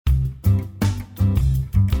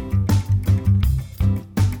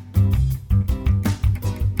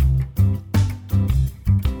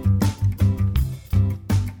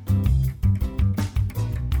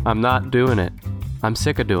I'm not doing it. I'm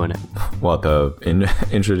sick of doing it. What,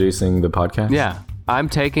 introducing the podcast? Yeah. I'm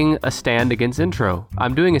taking a stand against intro.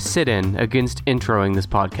 I'm doing a sit-in against introing this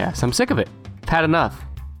podcast. I'm sick of it. I've had enough.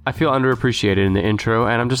 I feel underappreciated in the intro,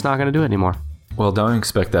 and I'm just not going to do it anymore. Well, don't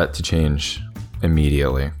expect that to change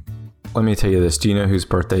immediately. Let me tell you this. Do you know whose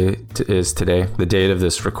birthday is today? The date of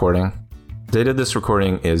this recording? The date of this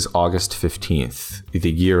recording is August 15th,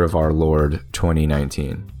 the year of our Lord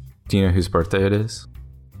 2019. Do you know whose birthday it is?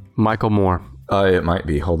 Michael Moore. It might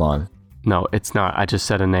be. Hold on. No, it's not. I just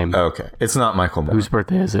said a name. Okay. It's not Michael Moore. Whose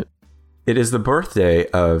birthday is it? It is the birthday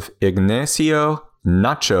of Ignacio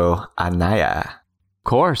Nacho Anaya. Of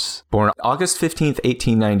course. Born August 15th,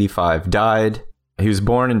 1895. He was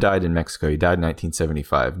born and died in Mexico. He died in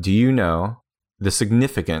 1975. Do you know the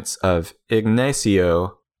significance of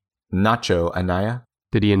Ignacio Nacho Anaya?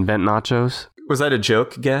 Did he invent nachos? Was that a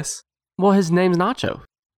joke guess? Well, his name's Nacho.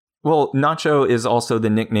 Well, Nacho is also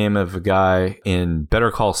the nickname of a guy in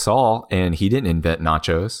Better Call Saul, and he didn't invent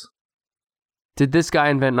nachos. Did this guy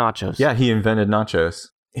invent nachos? Yeah, he invented nachos.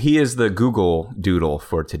 He is the Google Doodle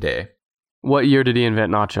for today. What year did he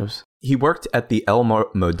invent nachos? He worked at the El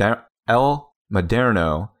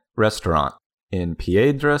Moderno restaurant in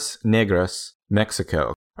Piedras Negras,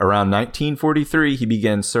 Mexico. Around 1943, he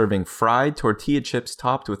began serving fried tortilla chips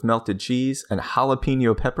topped with melted cheese and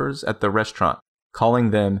jalapeno peppers at the restaurant,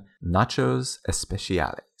 calling them nachos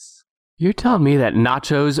especiales. You're telling me that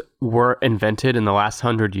nachos were invented in the last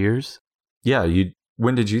 100 years? Yeah,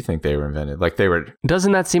 when did you think they were invented? Like they were...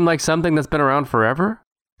 Doesn't that seem like something that's been around forever?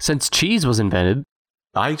 Since cheese was invented.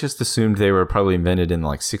 I just assumed they were probably invented in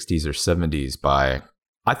like 60s or 70s by...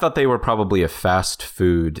 I thought they were probably a fast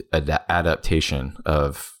food adaptation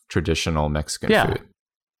of traditional Mexican food.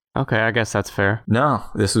 Okay, I guess that's fair. No,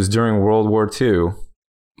 this was during World War II.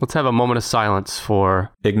 Let's have a moment of silence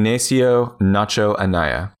for Ignacio Nacho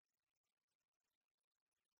Anaya.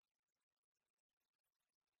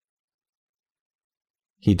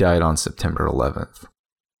 He died on September 11th.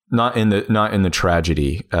 Not in the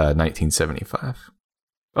tragedy 1975.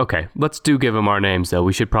 Okay, let's give him our names though.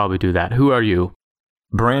 We should probably do that. Who are you?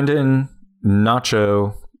 Brandon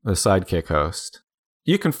Nacho, the Sidekick host.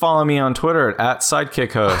 You can follow me on Twitter at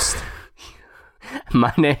Sidekick Host.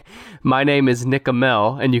 My name is Nick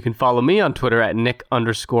Amel, and you can follow me on Twitter at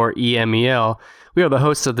Nick_EMEL. We are the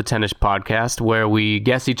hosts of the Tennis Podcast, where we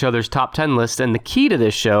guess each other's top 10 list. And the key to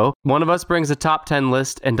this show, one of us brings a top 10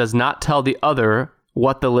 list and does not tell the other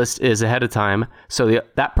what the list is ahead of time. So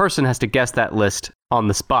that person has to guess that list on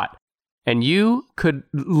the spot. And you could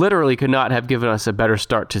not have given us a better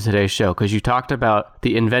start to today's show because you talked about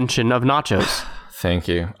the invention of nachos. Thank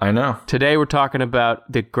you. I know. Today we're talking about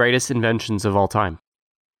the greatest inventions of all time.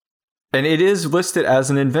 And it is listed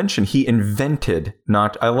as an invention. He invented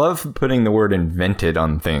I love putting the word invented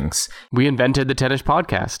on things. We invented the Tennis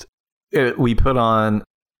Podcast. We put on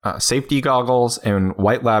safety goggles and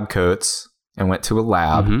white lab coats and went to a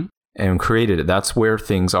lab and created it. That's where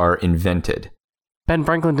things are invented. Ben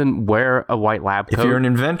Franklin didn't wear a white lab coat. If you're an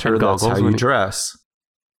inventor, that's how you dress.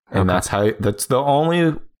 And that's the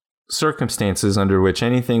only circumstances under which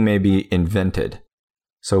anything may be invented.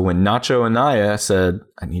 So when Nacho Anaya said,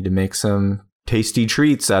 I need to make some tasty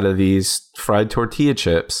treats out of these fried tortilla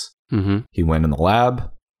chips, he went in the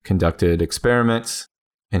lab, conducted experiments,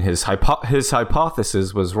 and his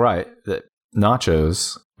hypothesis was right, that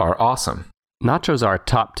nachos are awesome. Nachos are a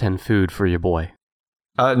top 10 food for your boy.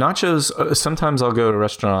 Nachos, sometimes I'll go to a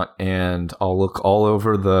restaurant and I'll look all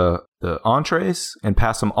over the entrees and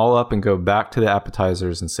pass them all up and go back to the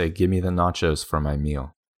appetizers and say, give me the nachos for my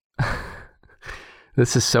meal.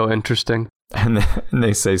 This is so interesting. And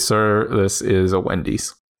they say, sir, this is a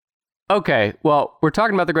Wendy's. Okay, well, we're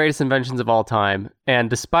talking about the greatest inventions of all time. And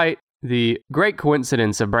despite the great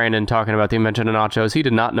coincidence of Brandon talking about the invention of nachos, he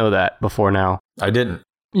did not know that before now. I didn't.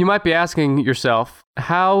 You might be asking yourself,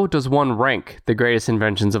 how does one rank the greatest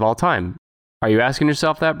inventions of all time? Are you asking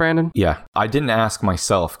yourself that, Brandon? Yeah, I didn't ask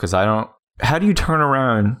myself because I don't... How do you turn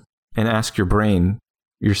around and ask your brain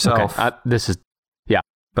yourself? Okay,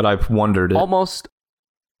 But I've wondered it. Almost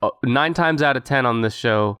 9 times out of 10 on this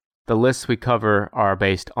show, the lists we cover are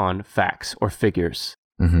based on facts or figures.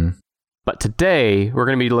 But today, we're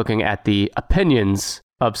going to be looking at the opinions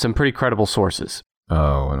of some pretty credible sources.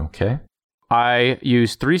 Oh, okay. I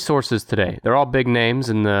used 3 sources today. They're all big names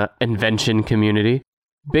in the invention community.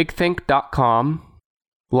 BigThink.com,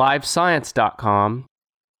 LiveScience.com,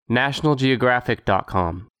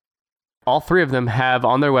 NationalGeographic.com. All 3 of them have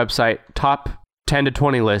on their website top 10 to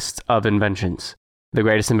 20 lists of inventions, the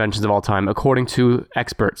greatest inventions of all time, according to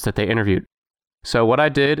experts that they interviewed. So what I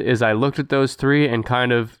did is I looked at those 3 and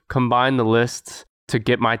kind of combined the lists to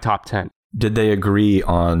get my top 10. Did they agree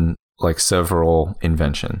on like several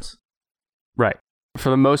inventions? Right. For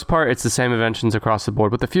the most part, it's the same inventions across the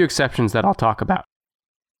board, with a few exceptions that I'll talk about.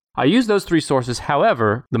 I used those 3 sources.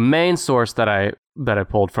 However, the main source that I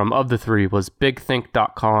pulled from of the 3 was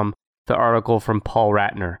bigthink.com, the article from Paul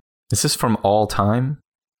Ratner. Is this from all time?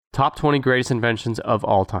 Top 20 greatest inventions of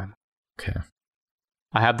all time. Okay.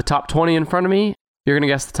 I have the top 20 in front of me. You're going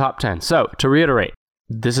to guess the top 10. So, to reiterate,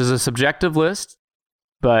 this is a subjective list,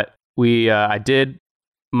 but I did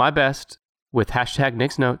my best with hashtag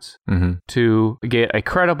Nick's Notes to get a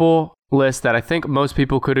credible list that I think most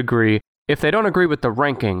people could agree. If they don't agree with the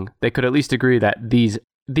ranking, they could at least agree that these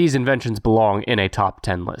inventions belong in a top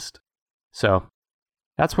 10 list. So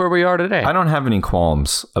that's where we are today. I don't have any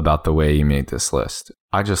qualms about the way you made this list.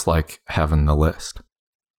 I just like having the list.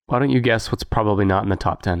 Why don't you guess what's probably not in the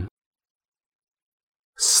top 10?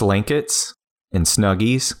 Slankets and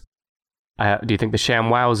Snuggies. Do you think the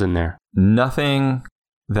ShamWow's in there? Nothing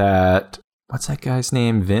that, what's that guy's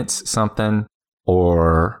name? Vince something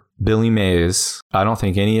or Billy Mays. I don't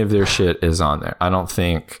think any of their shit is on there. I don't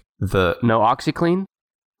think No OxyClean?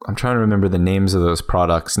 I'm trying to remember the names of those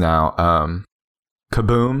products now.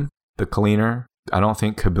 Kaboom, the cleaner. I don't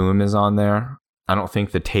think Kaboom is on there. I don't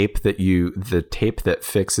think the tape that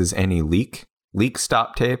fixes any leak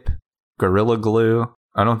stop tape, Gorilla Glue.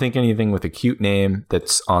 I don't think anything with a cute name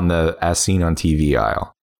that's on the as seen on TV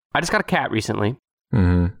aisle. I just got a cat recently.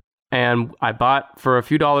 And I bought for a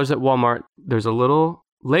few dollars at Walmart, there's a little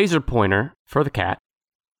laser pointer for the cat.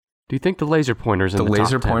 Do you think the laser pointer's in the top 10? The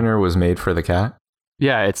laser pointer was made for the cat?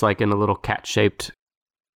 Yeah, it's like in a little cat-shaped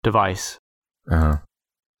device. Uh-huh.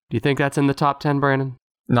 Do you think that's in the top 10, Brandon?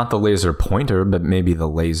 Not the laser pointer, but maybe the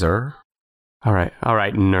laser. All right,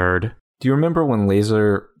 nerd. Do you remember when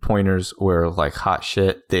laser pointers were like hot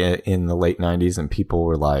shit in the late 90s and people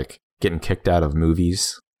were like getting kicked out of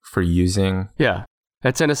movies for using? Yeah,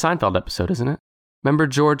 that's in a Seinfeld episode, isn't it? Remember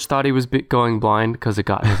George thought he was going blind because it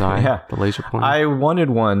got in his eye? Yeah. The laser pointer? I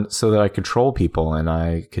wanted one so that I could troll people and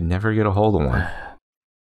I could never get a hold of one.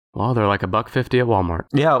 Well, they're like $1.50 at Walmart.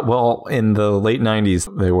 Yeah, well, in the late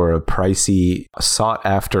 90s, they were a pricey,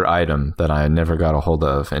 sought-after item that I never got a hold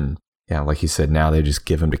of. And yeah, like you said, now they just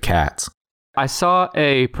give them to cats. I saw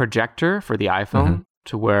a projector for the iPhone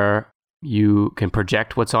to where you can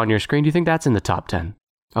project what's on your screen. Do you think that's in the top 10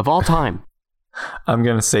 of all time? I'm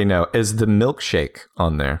going to say no. Is the milkshake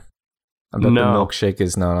on there? I bet the milkshake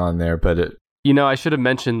is not on there, but it... You know, I should have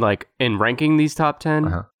mentioned, like, in ranking these top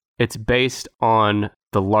 10, it's based on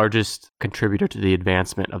the largest contributor to the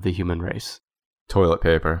advancement of the human race. Toilet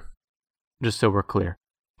paper. Just so we're clear.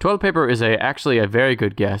 Toilet paper is actually a very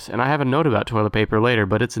good guess, and I have a note about toilet paper later,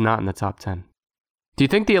 but it's not in the top 10. Do you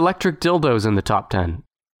think the electric dildo's in the top 10?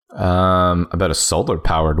 I bet a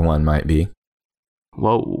solar-powered one might be.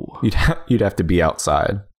 Whoa. You'd have to be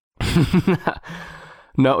outside.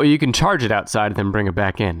 No, you can charge it outside and then bring it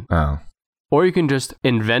back in. Oh. Or you can just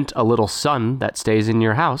invent a little sun that stays in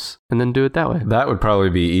your house and then do it that way. That would probably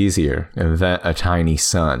be easier. Invent a tiny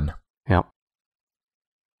sun. Yep.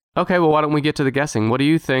 Okay, well, why don't we get to the guessing? What do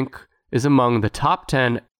you think is among the top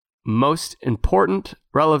 10 most important,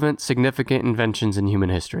 relevant, significant inventions in human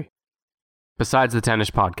history? Besides the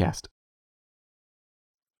Tennis podcast.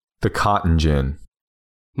 The cotton gin.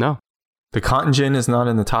 No. The cotton gin is not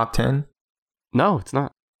in the top 10? No, it's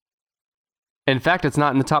not. In fact, it's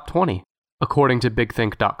not in the top 20, according to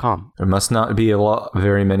bigthink.com. There must not be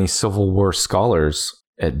very many Civil War scholars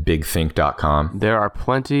at bigthink.com. There are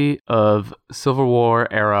plenty of Civil War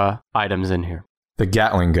era items in here. The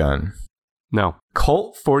Gatling gun. No.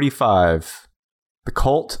 Colt 45. The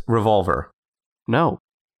Colt revolver. No.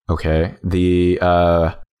 Okay. Do you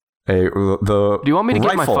want me to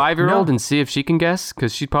get my 5-year-old No. and see if she can guess?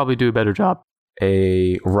 Because she'd probably do a better job.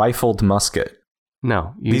 A rifled musket.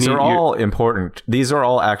 No. These are all important. These are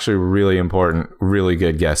all actually really important, really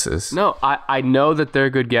good guesses. No, I know that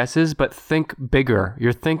they're good guesses, but think bigger.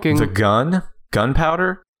 You're thinking... The gun?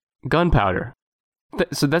 Gunpowder? Gunpowder.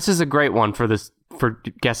 So this is a great one for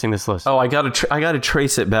guessing this list. Oh, I gotta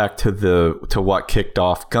trace it back to what kicked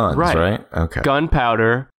off guns, right? Okay.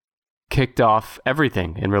 Gunpowder kicked off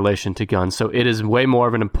everything in relation to guns, so it is way more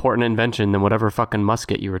of an important invention than whatever fucking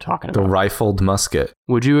musket you were talking about. The rifled musket.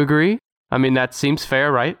 Would you agree? I mean, that seems fair,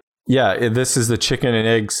 right? Yeah, this is the chicken and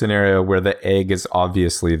egg scenario where the egg is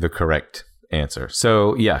obviously the correct answer.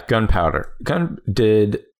 So yeah, gunpowder. Start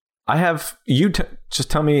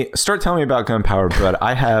telling me about gunpowder, but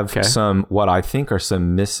I have some, what I think are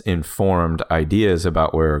some misinformed ideas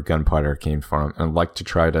about where gunpowder came from, and I'd like to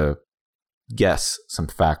try to guess some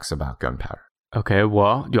facts about gunpowder. Okay,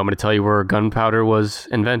 well, do you want me to tell you where gunpowder was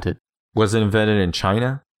invented? Was it invented in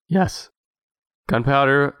China? Yes.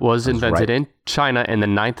 Gunpowder was invented in China in the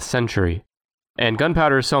 9th century. And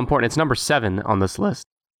gunpowder is so important. It's number 7 on this list.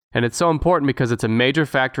 And it's so important because it's a major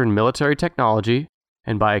factor in military technology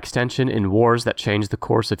and by extension in wars that changed the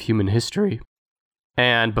course of human history.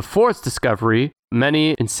 And before its discovery,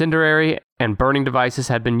 many incendiary and burning devices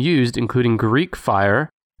had been used, including Greek fire.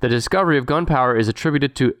 The discovery of gunpowder is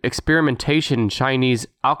attributed to experimentation in Chinese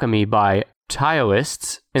alchemy by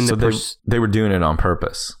Taoists. They were doing it on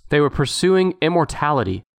purpose. They were pursuing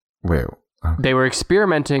immortality. Wait. Okay. They were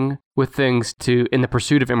experimenting with things in the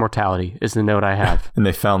pursuit of immortality, is the note I have. And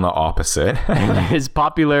they found the opposite. His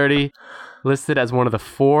popularity listed as one of the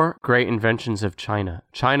 4 great inventions of China.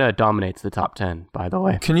 China dominates the top 10, by the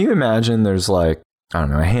way. Can you imagine there's a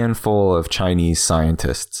handful of Chinese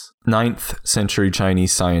scientists, 9th century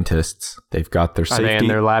Chinese scientists. They've got their safety. Are they in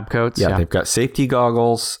their lab coats? Yeah, they've got safety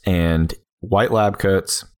goggles and white lab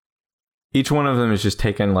coats. Each one of them is just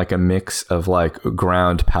taking a mix of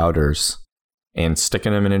ground powders and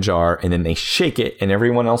sticking them in a jar, and then they shake it, and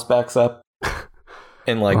everyone else backs up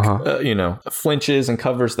and flinches and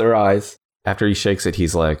covers their eyes. After he shakes it,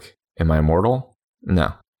 he's like, "Am I immortal?"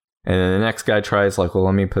 No. And then the next guy tries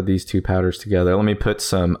let me put these 2 powders together. Let me put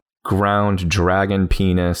some ground dragon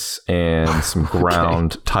penis and some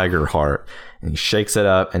ground tiger heart. And he shakes it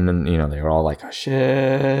up, and then, they're all like, "Oh,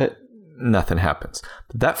 shit." Nothing happens.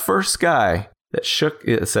 But that first guy that shook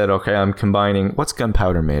it said, "Okay, I'm combining." What's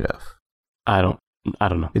gunpowder made of? I don't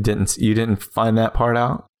know. You didn't find that part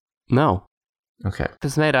out? No. Okay.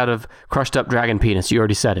 It's made out of crushed up dragon penis. You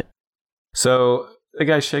already said it. So the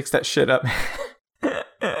guy shakes that shit up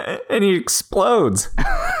and he explodes.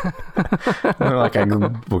 We're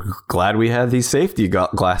I'm glad we had these safety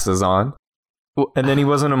glasses on. And then he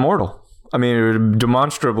wasn't immortal. I mean,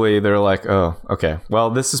 demonstrably, they're like, "Oh, okay. Well,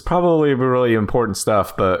 this is probably really important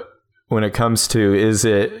stuff, but when it comes to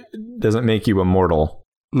does it make you immortal?"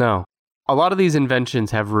 No. A lot of these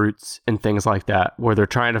inventions have roots in things like that, where they're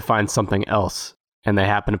trying to find something else, and they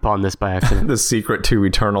happen upon this by accident. The secret to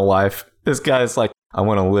eternal life. This guy's like, "I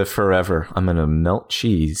want to live forever. I'm going to melt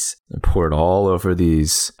cheese and pour it all over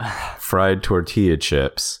these fried tortilla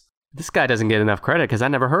chips." This guy doesn't get enough credit because I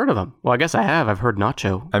never heard of him. Well, I guess I have. I've heard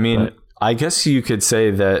Nacho. I mean, I guess you could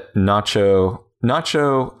say that Nacho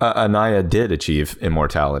Anaya did achieve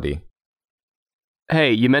immortality.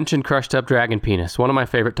 Hey, you mentioned crushed up dragon penis, one of my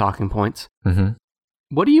favorite talking points. Mm-hmm.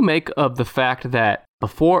 What do you make of the fact that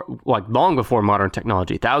long before modern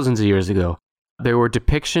technology, thousands of years ago, there were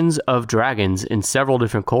depictions of dragons in several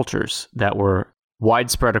different cultures that were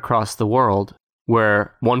widespread across the world,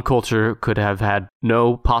 where one culture could have had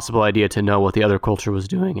no possible idea to know what the other culture was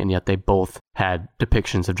doing, and yet they both had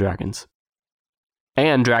depictions of dragons.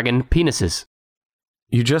 And dragon penises.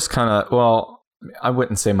 You just kind of, I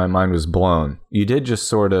wouldn't say my mind was blown. You did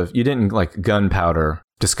just you didn't gunpowder,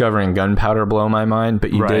 discovering gunpowder blow my mind,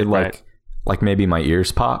 but you did maybe my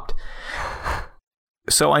ears popped.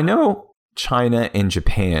 So I know China and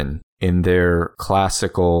Japan in their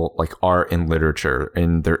classical art and literature,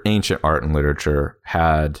 in their ancient art and literature,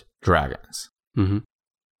 had dragons. Mm-hmm.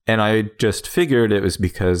 And I just figured it was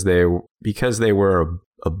because they were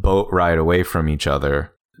a boat ride away from each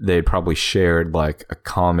other. They'd probably shared a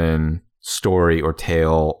common story or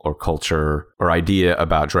tale or culture or idea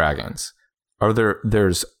about dragons.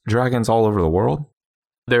 There's dragons all over the world?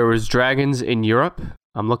 There was dragons in Europe.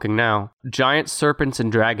 I'm looking now. Giant serpents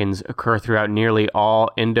and dragons occur throughout nearly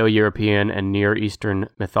all Indo-European and Near Eastern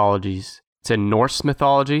mythologies. It's in Norse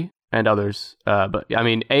mythology and others. But I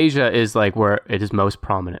mean, Asia is where it is most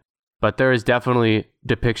prominent. But there is definitely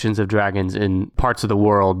depictions of dragons in parts of the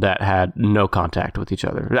world that had no contact with each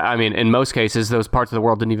other. I mean, in most cases, those parts of the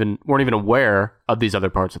world weren't even aware of these other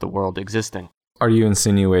parts of the world existing. Are you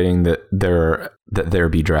insinuating that there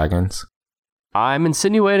be dragons? I'm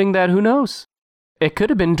insinuating that who knows? It could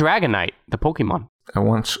have been Dragonite, the Pokemon. I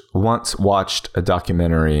once watched a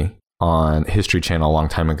documentary on History Channel a long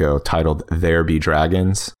time ago titled "There Be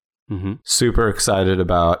Dragons." Mm-hmm. Super excited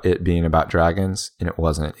about it being about dragons, and it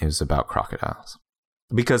wasn't. It was about crocodiles.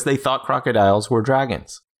 Because they thought crocodiles were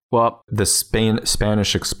dragons. Well, the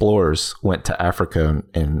Spanish explorers went to Africa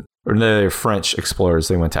or the French explorers,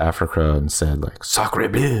 they went to Africa and said "Sacre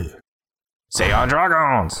bleu, c'est un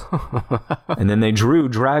dragons." And then they drew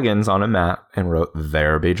dragons on a map and wrote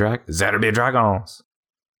 "There be dragons."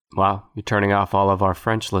 Wow, you're turning off all of our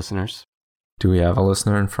French listeners. Do we have a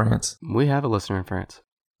listener in France? We have a listener in France.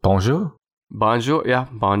 Bonjour. Bonjour, yeah,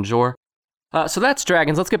 bonjour. So that's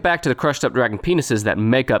dragons. Let's get back to the crushed up dragon penises that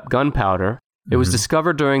make up gunpowder. It was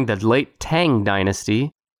discovered during the late Tang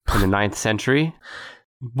dynasty in the 9th century.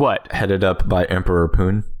 What? Headed up by Emperor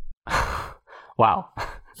Poon. Wow.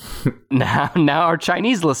 Now our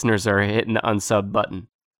Chinese listeners are hitting the unsub button.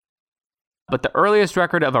 But the earliest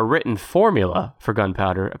record of a written formula for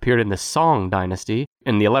gunpowder appeared in the Song Dynasty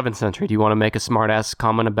in the 11th century. Do you want to make a smart-ass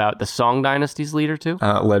comment about the Song Dynasty's leader, too?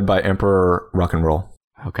 Led by Emperor Rock and Roll.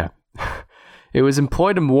 Okay. It was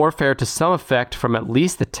employed in warfare to some effect from at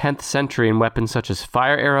least the 10th century in weapons such as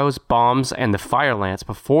fire arrows, bombs, and the fire lance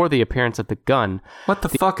before the appearance of the gun. What the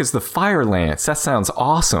fuck is the fire lance? That sounds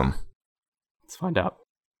awesome. Let's find out.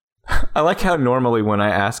 I like how normally when I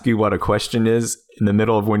ask you what a question is, in the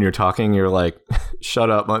middle of when you're talking, you're like, shut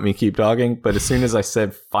up, let me keep talking. But as soon as I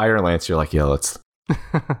said fire lance, you're like, yeah, let's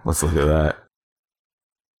look at that.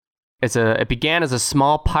 It began as a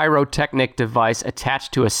small pyrotechnic device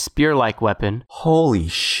attached to a spear-like weapon. Holy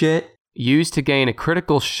shit. Used to gain a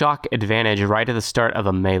critical shock advantage right at the start of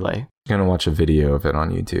a melee. I'm gonna watch a video of it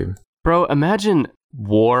on YouTube. Bro, imagine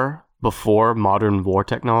war before modern war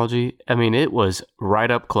technology. I mean, it was right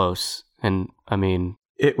up close. And I mean...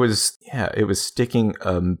 It was sticking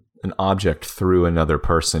an object through another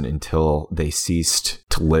person until they ceased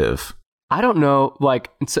to live. I don't know, like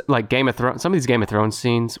Game of Thrones, some of these Game of Thrones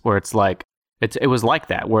scenes where it's like, it was like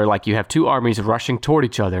that, where like you have two armies rushing toward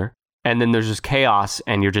each other, and then there's just chaos,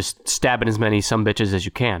 and you're just stabbing as many sumbitches as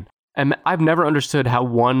you can. And I've never understood how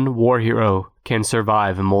one war hero can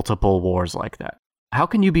survive in multiple wars like that. How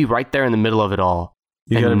can you be right there in the middle of it all?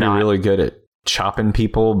 You gotta be really good at chopping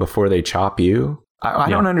people before they chop you. I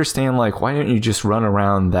don't understand, like, why didn't you just run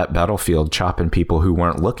around that battlefield chopping people who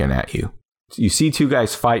weren't looking at you? You see two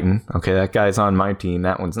guys fighting. Okay, that guy's on my team.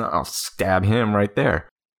 That one's not. I'll stab him right there.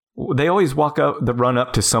 They always run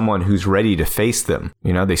up to someone who's ready to face them.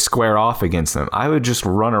 You know, they square off against them. I would just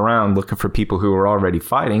run around looking for people who are already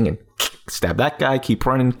fighting and stab that guy, keep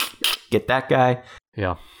running, get that guy.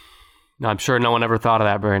 Yeah. I'm sure no one ever thought of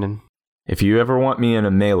that, Brandon. If you ever want me in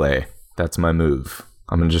a melee, that's my move.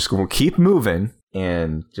 I'm going to just keep moving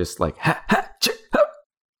and just like, ha, ha, ha.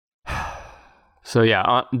 So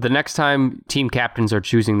yeah, the next time team captains are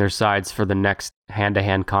choosing their sides for the next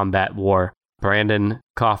hand-to-hand combat war, Brandon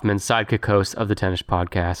Kaufman, sidekick host of the Tennis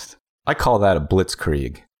Podcast. I call that a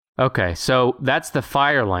blitzkrieg. Okay, so that's the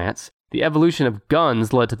fire lance. The evolution of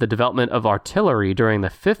guns led to the development of artillery during the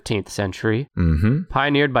 15th century,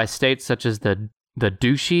 pioneered by states such as the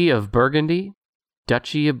Duchy of Burgundy.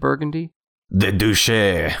 The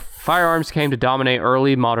Duchy. Firearms came to dominate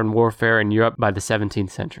early modern warfare in Europe by the 17th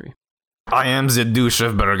century. I am the Duke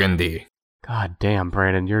of Burgundy. God damn,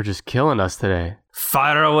 Brandon, you're just killing us today.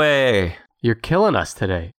 Fire away. You're killing us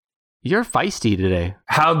today. You're feisty today.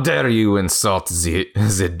 How dare you insult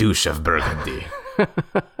the Duke of Burgundy?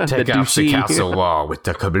 Take out the castle wall with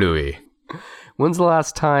the kablooey. When's the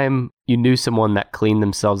last time you knew someone that cleaned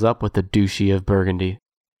themselves up with the Duchy of Burgundy?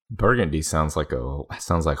 Burgundy sounds like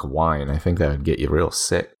wine. I think that would get you real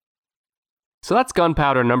sick. So that's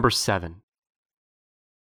gunpowder number 7.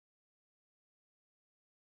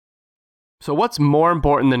 So what's more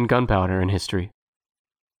important than gunpowder in history?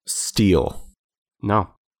 Steel.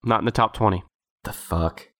 No, not in the top 20. The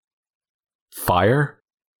fuck? Fire?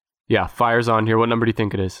 Yeah, fire's on here. What number do you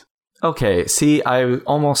think it is? Okay, see, I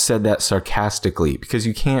almost said that sarcastically because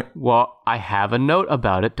you can't... Well, I have a note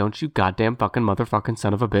about it. Don't you goddamn fucking motherfucking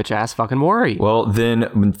son of a bitch ass fucking worry. Well,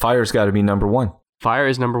 then fire's got to be number 1. Fire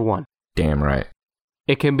is number 1. Damn right.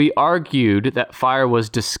 It can be argued that fire was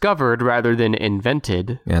discovered rather than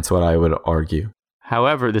invented. That's what I would argue.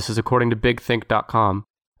 However, this is according to BigThink.com.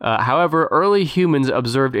 However, early humans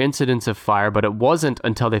observed incidents of fire, but it wasn't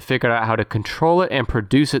until they figured out how to control it and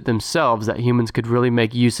produce it themselves that humans could really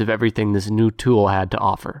make use of everything this new tool had to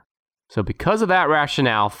offer. So because of that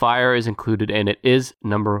rationale, fire is included and it is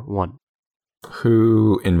number 1.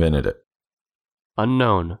 Who invented it?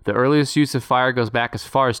 Unknown. The earliest use of fire goes back as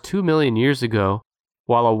far as 2 million years ago,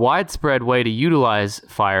 while a widespread way to utilize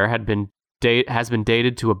fire has been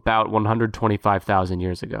dated to about 125,000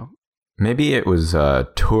 years ago. Maybe it was a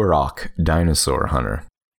Turok dinosaur hunter.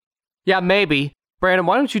 Yeah, maybe. Brandon,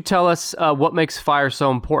 why don't you tell us what makes fire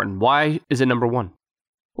so important? Why is it number 1?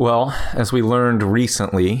 Well, as we learned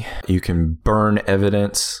recently, you can burn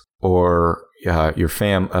evidence or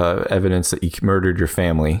evidence that you murdered your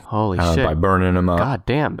family. Holy shit. By burning them up. God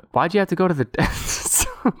damn. Why'd you have to go to the...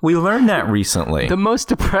 We learned that recently. The most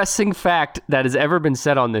depressing fact that has ever been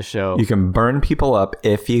said on this show. You can burn people up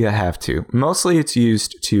if you have to. Mostly it's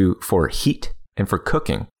used for heat and for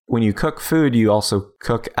cooking. When you cook food, you also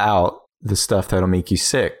cook out the stuff that'll make you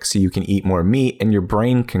sick so you can eat more meat and your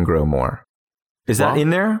brain can grow more. Is that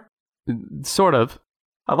in there? Sort of.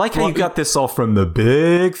 I like how you got this all from the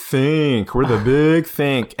Big Think. We're the Big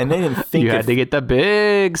Think. And they didn't think you had to get the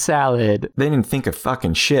big salad. They didn't think of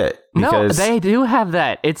fucking shit. No, they do have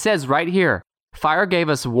that. It says right here, fire gave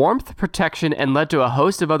us warmth, protection, and led to a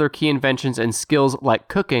host of other key inventions and skills like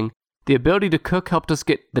cooking. The ability to cook helped us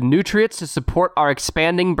get the nutrients to support our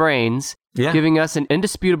expanding brains, giving us an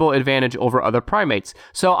indisputable advantage over other primates.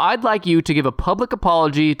 So I'd like you to give a public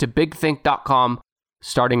apology to bigthink.com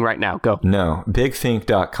starting right now. Go. No,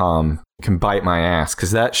 bigthink.com can bite my ass, because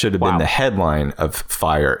that should have been the headline of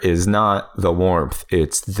fire. Is not the warmth,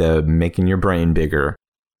 it's the making your brain bigger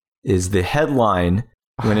is the headline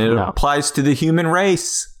when it applies to the human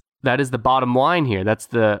race. That is the bottom line here. That's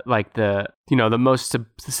the most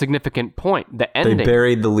significant point. The ending. They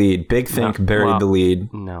buried the lead. Big Think buried the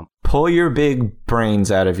lead. No. Pull your big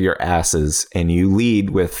brains out of your asses and you lead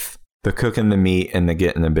with the cooking the meat and the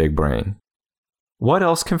getting the big brain. What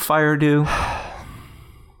else can fire do? I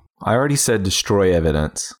already said destroy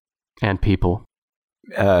evidence. And people.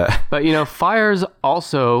 But, fires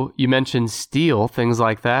also, you mentioned steel, things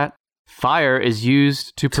like that. Fire is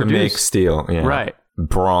used to produce. To make steel, yeah. Right.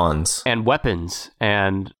 Bronze. And weapons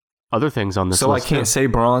and other things on this list. So I can't say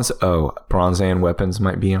bronze? Oh, bronze and weapons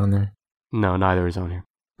might be on there? No, neither is on here.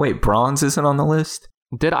 Wait, bronze isn't on the list?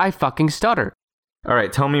 Did I fucking stutter? All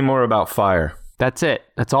right, tell me more about fire. That's it.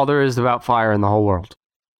 That's all there is about fire in the whole world.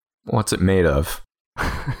 What's it made of?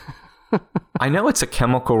 I know it's a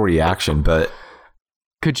chemical reaction, but...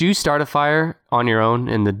 Could you start a fire on your own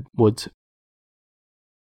in the woods?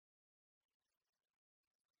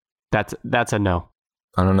 That's a no.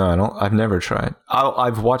 I don't know. I've never tried.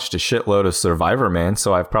 I've watched a shitload of Survivor Man,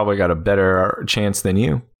 so I've probably got a better chance than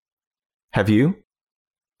you. Have you?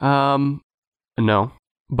 No.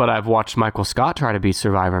 But I've watched Michael Scott try to be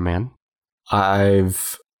Survivor Man.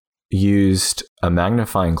 I've used a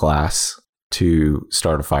magnifying glass to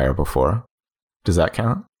start a fire before. Does that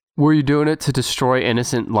count? Were you doing it to destroy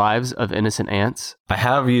innocent lives of innocent ants? I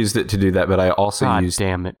have used it to do that, but I also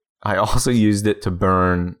damn it. I also used it to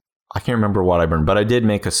burn. I can't remember what I burned, but I did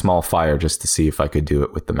make a small fire just to see if I could do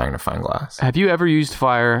it with the magnifying glass. Have you ever used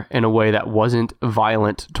fire in a way that wasn't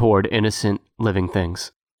violent toward innocent living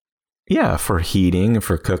things? Yeah, for heating,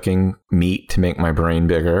 for cooking meat to make my brain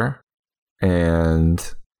bigger.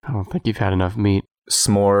 And I don't think you've had enough meat.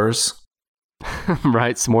 S'mores.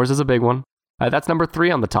 Right, s'mores is a big one. That's number 3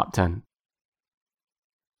 on the top 10.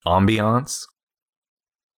 Ambiance.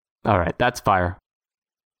 All right, that's fire.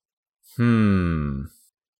 The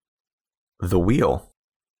wheel.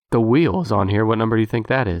 The wheel is on here. What number do you think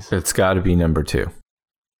that is? It's got to be number 2.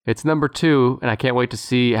 It's number 2, and I can't wait to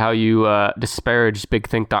see how you disparage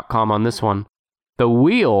bigthink.com on this one. The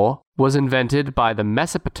wheel was invented by the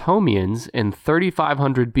Mesopotamians in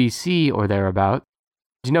 3500 BC or thereabout.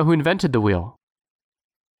 Do you know who invented the wheel?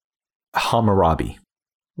 Hammurabi.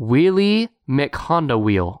 Wheelie McHonda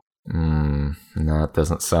wheel. No, that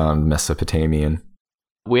doesn't sound Mesopotamian.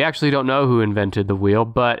 We actually don't know who invented the wheel,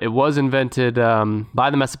 but it was invented by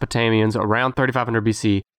the Mesopotamians around 3500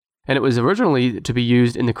 BC, and it was originally to be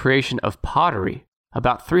used in the creation of pottery.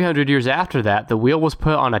 About 300 years after that, the wheel was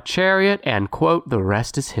put on a chariot and, quote, the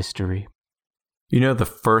rest is history. You know, the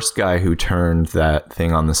first guy who turned that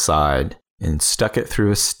thing on the side and stuck it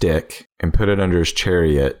through a stick and put it under his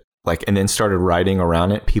chariot, and then started riding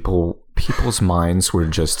around it, people's minds were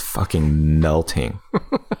just fucking melting.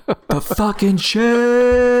 The fucking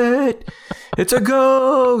shit! It's a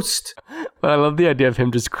ghost! But I love the idea of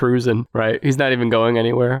him just cruising, right? He's not even going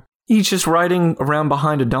anywhere. He's just riding around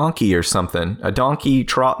behind a donkey or something. A donkey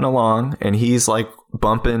trotting along, and he's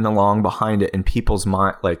bumping along behind it, and people's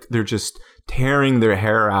mind, they're just tearing their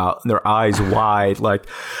hair out, and their eyes wide,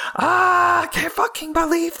 I can't fucking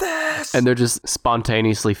believe this. And they're just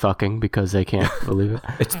spontaneously fucking because they can't believe it.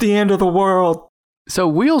 It's the end of the world. So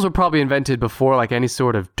wheels were probably invented before any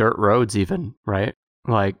sort of dirt roads even, right?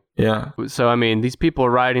 Yeah. So, I mean, these people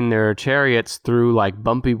are riding their chariots through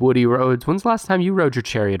bumpy, woody roads. When's the last time you rode your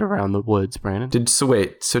chariot around the woods, Brandon? Did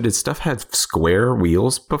stuff have square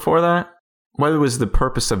wheels before that? What was the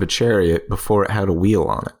purpose of a chariot before it had a wheel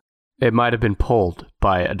on it? It might have been pulled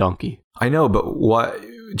by a donkey. I know, but what?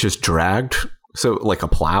 Just dragged? So, like a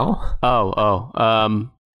plow?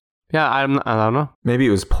 Yeah, I don't know. Maybe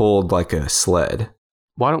it was pulled like a sled.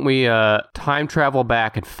 Why don't we time travel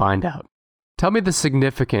back and find out? Tell me the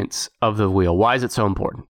significance of the wheel. Why is it so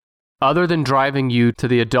important? Other than driving you to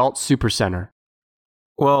the adult supercenter.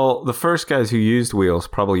 Well, the first guys who used wheels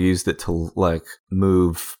probably used it to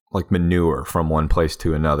move manure from one place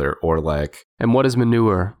to another, or And what is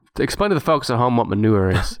manure? Explain to the folks at home what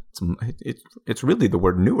manure is. It's really the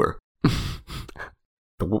word newer.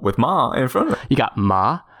 with Ma in front of it. You got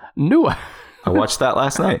Ma Nua. I watched that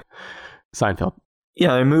last night. Seinfeld.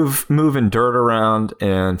 Yeah, I moving dirt around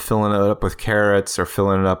and filling it up with carrots or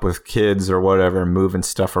filling it up with kids or whatever, moving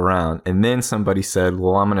stuff around. And then somebody said,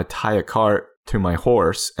 well, I'm going to tie a cart to my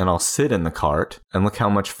horse and I'll sit in the cart. And look how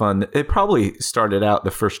much fun. It probably started out,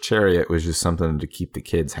 the first chariot was just something to keep the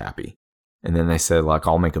kids happy. And then they said, like,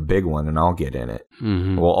 I'll make a big one and I'll get in it.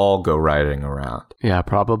 Mm-hmm. We'll all go riding around. Yeah,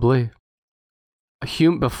 probably.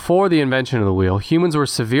 Before the invention of the wheel, humans were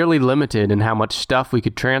severely limited in how much stuff we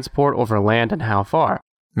could transport over land and how far.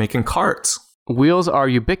 Making carts. Wheels are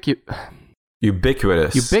ubiquitous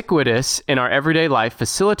in our everyday life,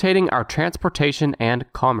 facilitating our transportation and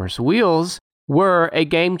commerce. Wheels were a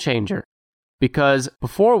game changer because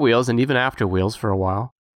before wheels and even after wheels for a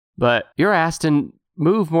while, but your ass didn't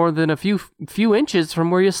move more than a few inches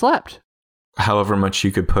from where you slept. However much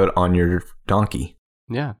you could put on your donkey.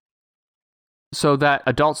 Yeah. So that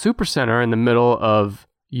adult supercenter in the middle of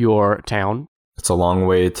your town. It's a long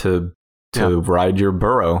way to ride your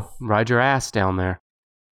burro. Ride your ass down there.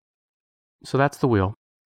 So that's the wheel.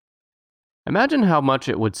 Imagine how much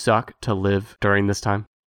it would suck to live during this time.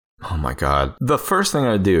 Oh my God. The first thing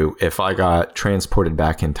I'd do if I got transported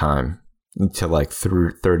back in time to like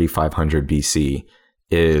through 3500 BC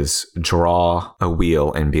is draw a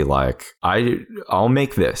wheel and be like, I'll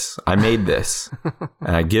make this. I made this.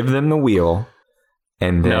 And I give them the wheel.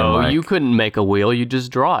 And then no, you couldn't make a wheel. You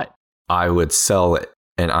just draw it. I would sell it.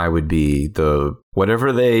 And I would be the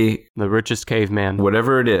richest caveman.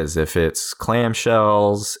 Whatever it is. If it's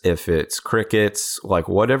clamshells, if it's crickets, like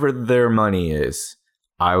whatever their money is,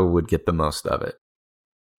 I would get the most of it.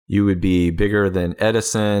 You would be bigger than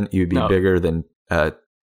Edison. You'd be bigger than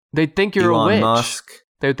they'd think you're Elon a witch. Musk.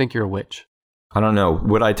 They would think you're a witch. I don't know.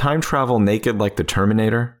 Would I time travel naked like the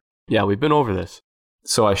Terminator? Yeah, we've been over this.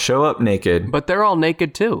 So I show up naked. But they're all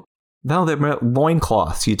naked too. No, they're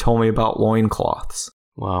loincloths. You told me about loincloths.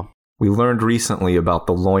 Wow. We learned recently about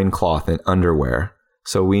the loincloth and underwear.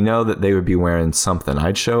 So we know that they would be wearing something.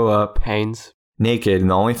 I'd show up Hanes. Naked, and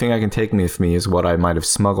the only thing I can take with me is what I might have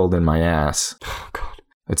smuggled in my ass. Oh, God.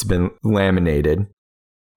 It's been laminated.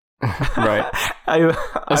 Right.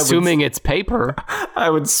 Assuming it's paper. I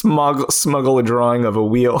would smuggle a drawing of a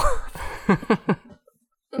wheel.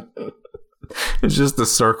 It's just a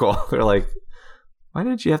circle. They're like,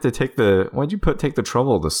 why'd you take the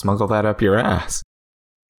trouble to smuggle that up your ass?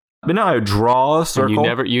 But no, I would draw a circle.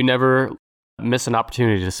 And you never miss an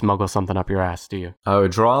opportunity to smuggle something up your ass, do you? I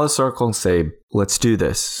would draw a circle and say, let's do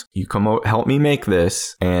this. You come help me make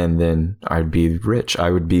this, and then I'd be rich.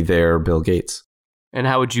 I would be their Bill Gates. And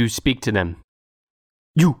how would you speak to them?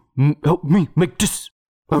 You help me make this.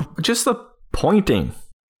 Just the pointing.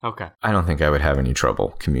 Okay. I don't think I would have any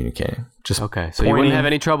trouble communicating. Just okay. So you wouldn't have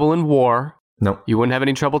any trouble in war. Nope. You wouldn't have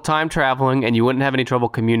any trouble time traveling, and you wouldn't have any trouble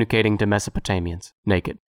communicating to Mesopotamians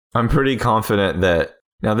naked. I'm pretty confident that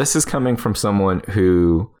now this is coming from someone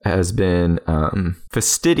who has been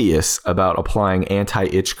fastidious about applying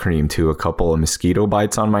anti-itch cream to a couple of mosquito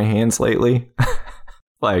bites on my hands lately.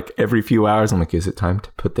 Like every few hours, I'm like, is it time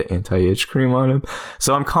to put the anti-itch cream on him?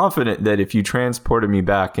 So I'm confident that if you transported me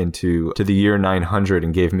back to the year 900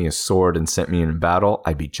 and gave me a sword and sent me in battle,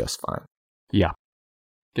 I'd be just fine. Yeah.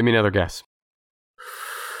 Give me another guess.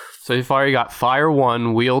 So far you got fire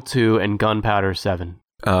 1, wheel 2, and gunpowder 7.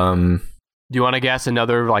 Do you want to guess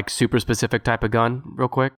another like super specific type of gun real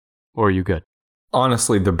quick? Or are you good?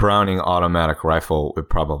 Honestly, the Browning automatic rifle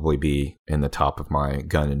would probably be in the top of my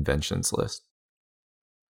gun inventions list.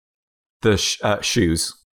 The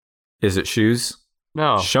shoes. Is it shoes?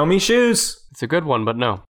 No. Show me shoes. It's a good one, but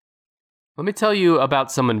no. Let me tell you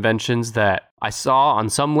about some inventions that I saw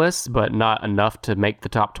on some lists, but not enough to make the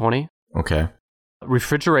top 20. Okay.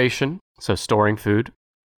 Refrigeration, so storing food.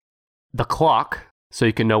 The clock, so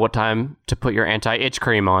you can know what time to put your anti-itch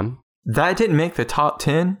cream on. That didn't make the top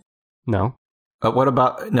 10? No. What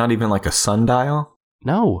about not even like a sundial?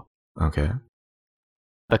 No. Okay.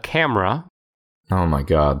 The camera. Oh my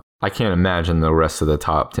God. I can't imagine the rest of the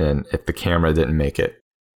top 10 if the camera didn't make it.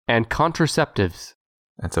 And contraceptives.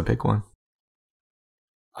 That's a big one.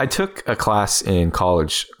 I took a class in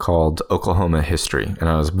college called Oklahoma History, and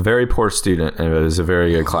I was a very poor student, and it was a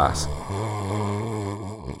very good class.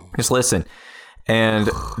 Just listen.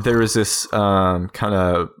 And there was this kind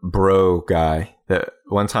of bro guy that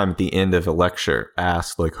one time at the end of a lecture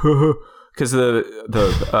asked, like, because the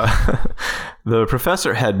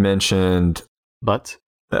professor had mentioned butts.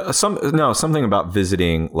 Something about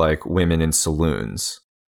visiting like women in saloons.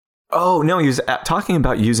 Oh no, he was talking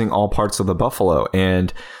about using all parts of the buffalo,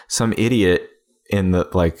 and some idiot in the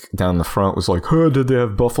like down the front was like, "Oh, did they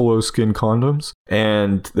have buffalo skin condoms?"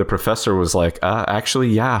 And the professor was like, "Actually,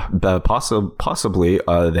 yeah, possibly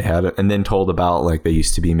they had it." And then told about like they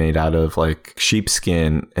used to be made out of like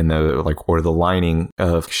sheepskin and the like or the lining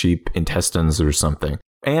of sheep intestines or something.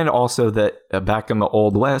 And also that back in the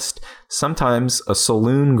Old West, sometimes a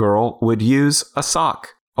saloon girl would use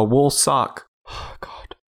a wool sock. Oh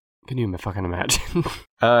God. Can you fucking imagine?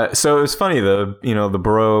 So it was funny, the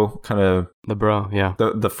bro yeah.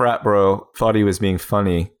 The frat bro thought he was being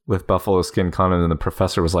funny with buffalo skin condom, and the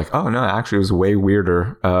professor was like, "Oh no, actually it was way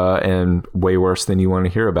weirder and way worse than you want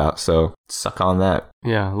to hear about. So suck on that."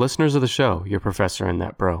 Yeah, listeners of the show, your professor and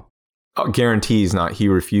that bro. Guarantees not. He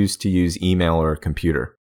refused to use email or a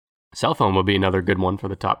computer. Cell phone would be another good one for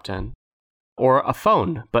the top 10. Or a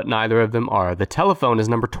phone, but neither of them are. The telephone is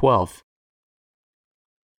number 12.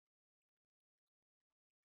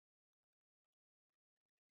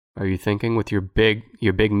 Are you thinking with your big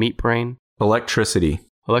meat brain? Electricity.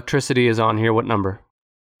 Electricity is on here. What number?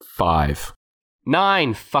 5.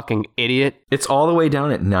 9, fucking idiot. It's all the way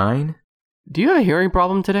down at 9? Do you have a hearing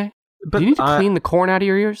problem today? But do you need to clean the corn out of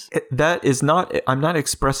your ears? That is not, I'm not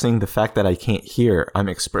expressing the fact that I can't hear. I'm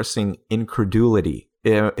expressing incredulity.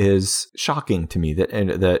 It is shocking to me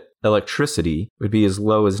that electricity would be as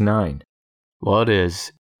low as 9. Well, it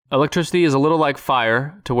is. Electricity is a little like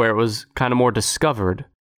fire to where it was kind of more discovered.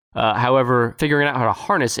 However, figuring out how to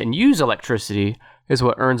harness and use electricity is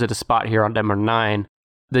what earns it a spot here on number 9.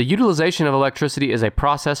 The utilization of electricity is a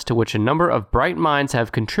process to which a number of bright minds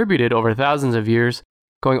have contributed over thousands of years,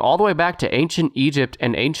 going all the way back to ancient Egypt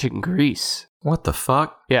and ancient Greece. What the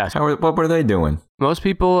fuck? Yeah. What were they doing? Most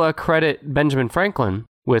people credit Benjamin Franklin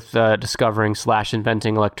with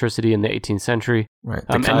discovering/inventing electricity in the 18th century. Right.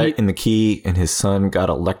 The kite and the key and his son got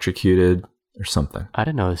electrocuted or something. I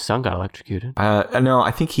didn't know his son got electrocuted. No,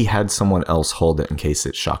 I think he had someone else hold it in case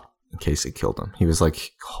it killed him. He was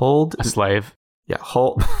like, hold... A slave? Yeah,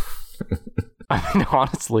 hold... I mean,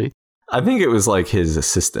 honestly. I think it was like his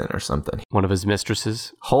assistant or something. One of his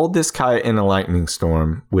mistresses. Hold this kite in a lightning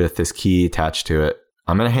storm with this key attached to it.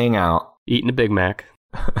 I'm going to hang out. Eating a Big Mac.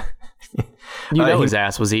 His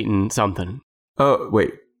ass was eating something. Oh,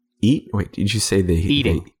 wait. Eat? Wait, did you say they...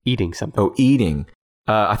 Eating something. Oh, eating.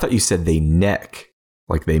 I thought you said they neck,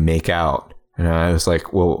 like they make out. And I was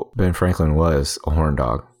like, well, Ben Franklin was a horn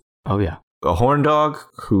dog. Oh, yeah. A horn dog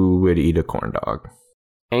who would eat a corn dog.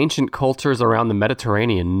 Ancient cultures around the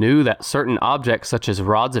Mediterranean knew that certain objects, such as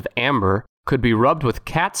rods of amber, could be rubbed with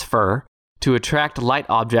cat's fur to attract light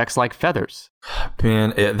objects like feathers.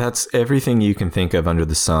 Man, that's everything you can think of under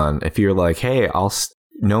the sun. If you're like, hey,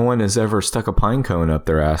 no one has ever stuck a pine cone up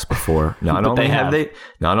their ass before. Not only have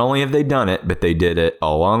they done it, but they did it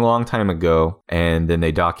a long, long time ago, and then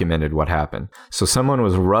they documented what happened. So someone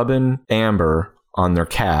was rubbing amber on their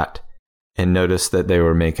cat and noticed that they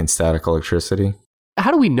were making static electricity.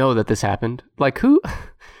 How do we know that this happened? Like who?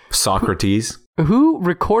 Socrates. Who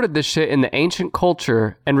recorded this shit in the ancient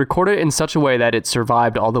culture and recorded it in such a way that it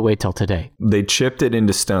survived all the way till today? They chipped it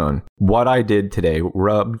into stone. What I did today,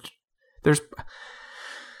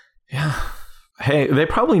 yeah. Hey, they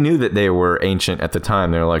probably knew that they were ancient at the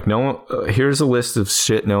time. They're like, here's a list of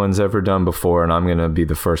shit no one's ever done before, and I'm going to be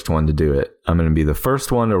the first one to do it. I'm going to be the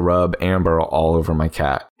first one to rub amber all over my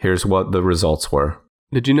cat. Here's what the results were.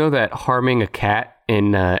 Did you know that harming a cat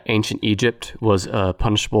in ancient Egypt was a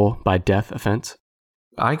punishable by death offense?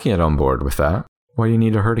 I get on board with that. Why do you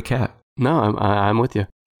need to hurt a cat? No, I'm with you.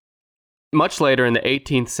 Much later in the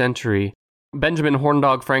 18th century, Benjamin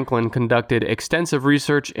Horndog Franklin conducted extensive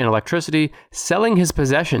research in electricity, selling his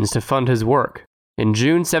possessions to fund his work. In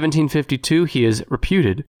June 1752, he is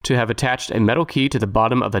reputed to have attached a metal key to the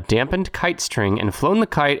bottom of a dampened kite string and flown the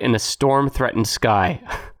kite in a storm-threatened sky.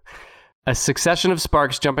 A succession of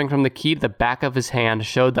sparks jumping from the key to the back of his hand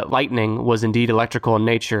showed that lightning was indeed electrical in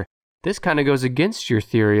nature. This kind of goes against your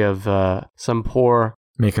theory of some poor...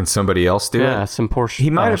 Making somebody else do it? Yeah, some poor... He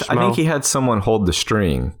might have... I think he had someone hold the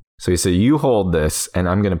string. So he said, you hold this, and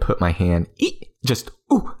I'm going to put my hand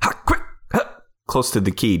quick, close to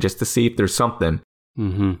the key just to see if there's something.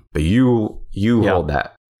 Mm-hmm. But you hold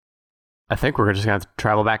that. I think we're just going to have to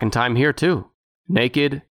travel back in time here, too.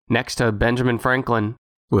 Naked, next to Benjamin Franklin.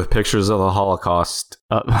 With pictures of the Holocaust.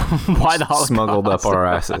 Why the Holocaust? Smuggled up our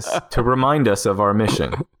asses to remind us of our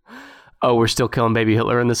mission. Oh, we're still killing baby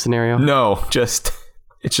Hitler in this scenario? No,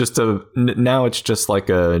 now it's just like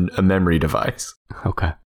a memory device.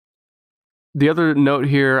 Okay. The other note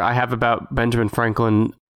here I have about Benjamin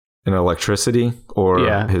Franklin... And electricity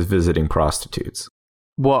or his visiting prostitutes?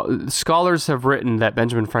 Well, scholars have written that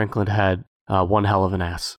Benjamin Franklin had one hell of an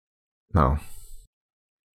ass. No.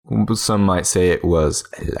 Some might say it was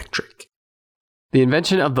electric. The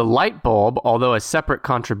invention of the light bulb, although a separate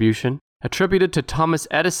contribution, attributed to Thomas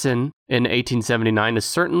Edison in 1879, is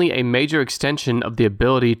certainly a major extension of the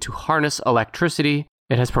ability to harness electricity.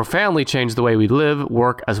 It has profoundly changed the way we live,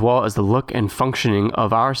 work, as well as the look and functioning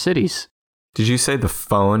of our cities. Did you say the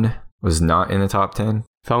phone was not in the top 10?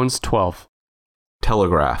 Phone's 12.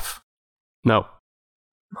 Telegraph. No.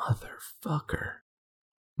 Motherfucker.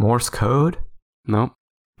 Morse code? No.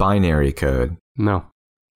 Binary code? No.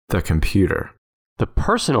 The computer. The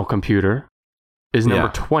personal computer is number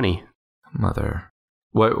 20. Mother.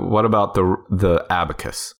 What about the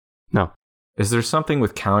abacus? No. Is there something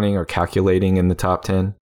with counting or calculating in the top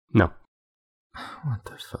 10? No. What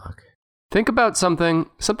the fuck? Think about something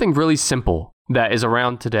really simple that is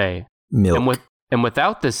around today. Milk. And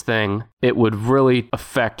without this thing, it would really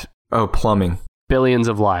affect... Oh, plumbing. Billions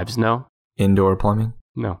of lives, no? Indoor plumbing?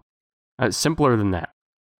 No. Simpler than that.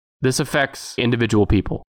 This affects individual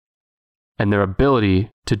people and their ability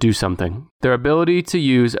to do something. Their ability to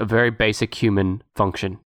use a very basic human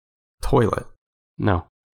function. Toilet. No.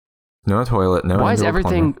 No toilet, no. Why is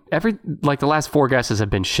everything, like the last 4 guesses have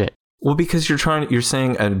been shit? Well, because you're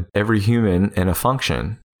saying every human and a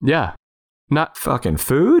function. Yeah. Not fucking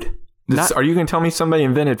food? Are you going to tell me somebody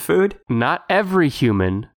invented food? Not every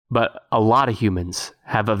human, but a lot of humans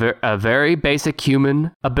have a very basic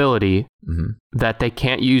human ability that they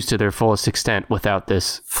can't use to their fullest extent without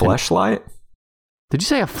this. Fleshlight? Did you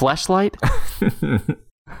say a fleshlight?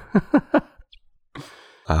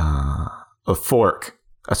 A fork.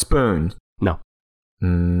 A spoon. No.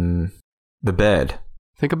 The bed.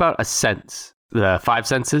 Think about a sense. The 5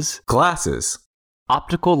 senses. Glasses.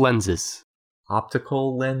 Optical lenses.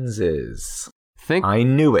 Optical lenses. I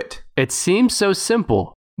knew it. It seems so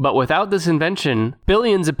simple, but without this invention,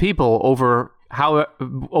 billions of people over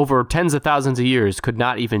tens of thousands of years could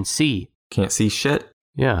not even see. Can't see shit?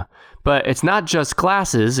 Yeah. But it's not just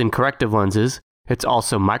glasses and corrective lenses. It's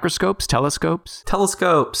also microscopes, telescopes.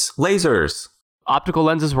 Lasers. Optical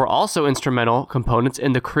lenses were also instrumental components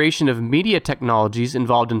in the creation of media technologies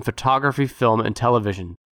involved in photography, film, and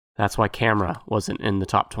television. That's why camera wasn't in the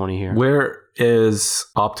top 20 here. Where is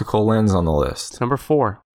optical lens on the list? It's number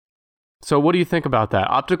 4. So what do you think about that?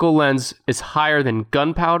 Optical lens is higher than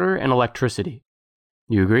gunpowder and electricity.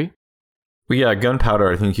 You agree? Well, yeah,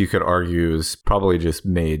 gunpowder, I think you could argue, is probably just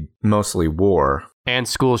made mostly war. And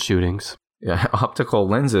school shootings. Yeah, optical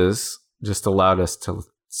lenses just allowed us to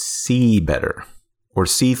see better, or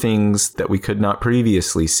see things that we could not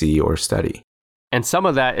previously see or study. And some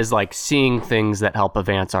of that is like seeing things that help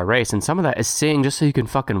advance our race, and some of that is seeing just so you can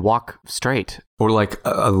fucking walk straight. Or like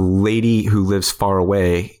a lady who lives far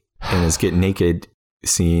away and is getting naked,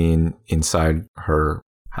 seeing inside her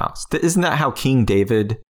house. Isn't that how King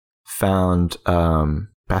David found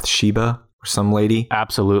Bathsheba or some lady?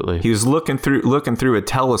 Absolutely. He was looking through a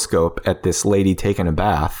telescope at this lady taking a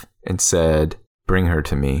bath and said, "Bring her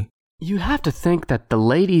to me." You have to think that the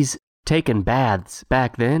ladies taking baths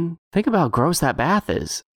back then, think about how gross that bath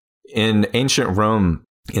is. In ancient Rome,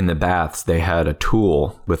 in the baths, they had a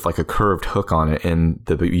tool with like a curved hook on it, and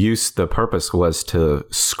the purpose was to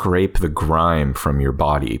scrape the grime from your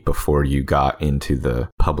body before you got into the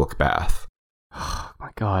public bath. Oh my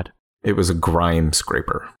God. It was a grime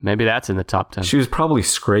scraper. Maybe that's in the top 10. She was probably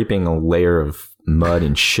scraping a layer of mud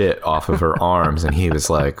and shit off of her arms, and he was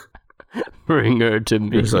like, "Bring her to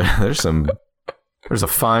me." There's a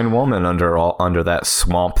fine woman under that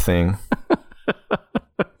swamp thing.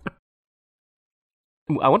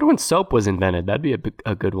 I wonder when soap was invented. That'd be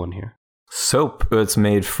a good one here. Soap, it's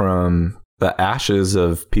made from the ashes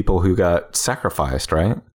of people who got sacrificed,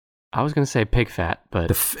 right? I was going to say pig fat, but...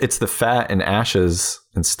 It's the fat and ashes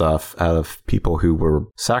and stuff out of people who were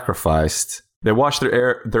sacrificed. They washed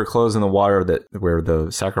their clothes in the water where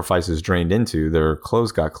the sacrifices drained into. Their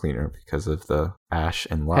clothes got cleaner because of the ash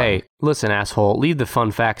and lye. Hey, listen, asshole. Leave the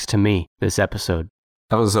fun facts to me this episode.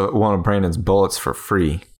 That was one of Brandon's bullets for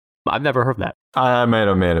free. I've never heard that. I might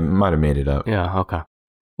have made it up. Yeah, okay.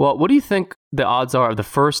 Well, what do you think the odds are of the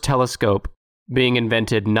first telescope being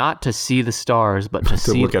invented not to see the stars, but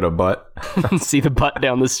to look at a butt? See the butt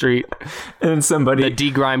down the street. And the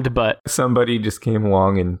degrimed butt. Somebody just came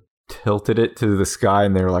along and tilted it to the sky,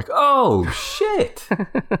 and they were like, "Oh, shit.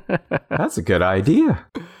 That's a good idea."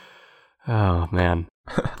 Oh, man.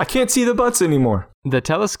 I can't see the butts anymore. The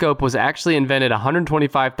telescope was actually invented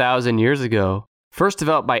 125,000 years ago. First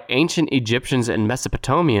developed by ancient Egyptians and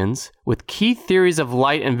Mesopotamians, with key theories of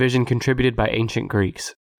light and vision contributed by ancient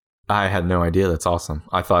Greeks. I had no idea. That's awesome.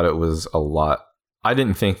 I thought it was a lot I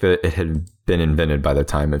didn't think that it had been invented by the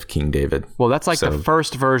time of King David. Well, that's like the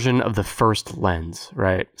first version of the first lens,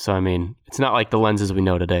 right? So, I mean, it's not like the lenses we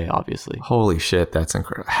know today, obviously. Holy shit, that's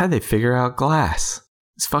incredible. How did they figure out glass?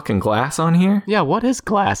 Is fucking glass on here? Yeah, what is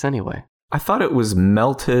glass anyway? I thought it was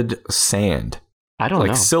melted sand. I don't know.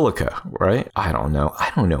 Like silica, right? I don't know.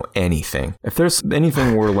 I don't know anything. If there's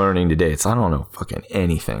anything we're learning today, it's I don't know fucking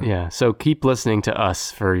anything. Yeah, so keep listening to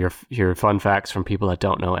us for your fun facts from people that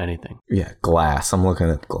don't know anything. Yeah, glass. I'm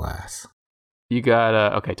looking at glass. You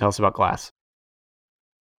got, okay, tell us about glass.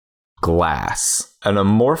 Glass. An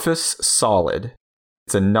amorphous solid.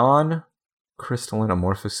 It's a non-crystalline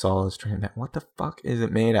amorphous solid strand. What the fuck is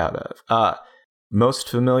it made out of? Most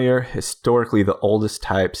familiar, historically the oldest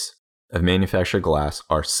types of manufactured glass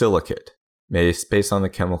are silicate, based on the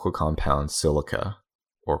chemical compound silica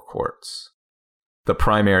or quartz, the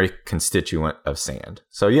primary constituent of sand.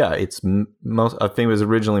 So yeah, I think it was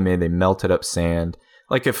originally made, they melted up sand.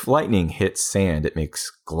 Like if lightning hits sand, it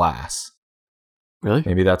makes glass. Really?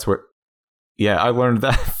 Maybe that's where, yeah, I learned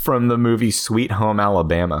that from the movie Sweet Home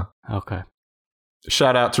Alabama. Okay.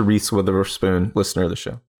 Shout out to Reese Witherspoon, listener of the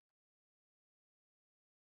show.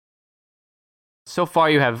 So far,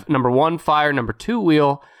 you have number 1, fire, number 2,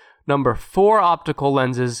 wheel, number 4, optical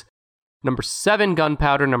lenses, number 7,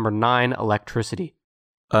 gunpowder, number 9, electricity.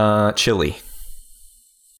 Chili.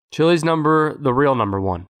 Chili's the real number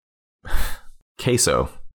 1. Queso.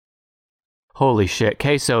 Holy shit,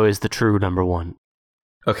 queso is the true number 1.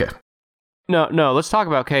 Okay. No, let's talk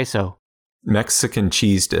about queso. Mexican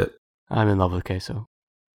cheese dip. I'm in love with queso.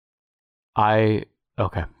 Okay,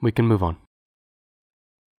 we can move on.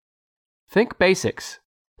 Think basics,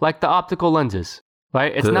 like the optical lenses,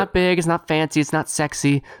 right? It's not big, it's not fancy, it's not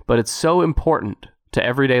sexy, but it's so important to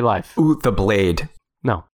everyday life. Ooh, the blade.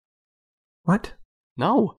 No. What?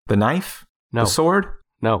 No. The knife? No. The sword?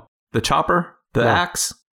 No. The chopper? The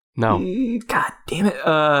axe? No. God damn it.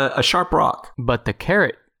 A sharp rock. But the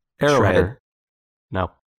carrot Arrowhead. shredder?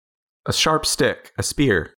 No. A sharp stick. A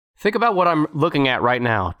spear. Think about what I'm looking at right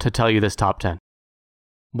now to tell you this top 10.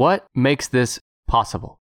 What makes this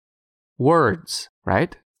possible? Words,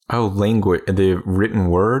 right? Oh, language. The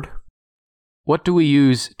written word? What do we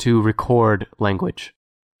use to record language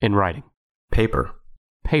in writing? Paper.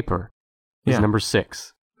 Paper is number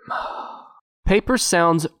 6. Paper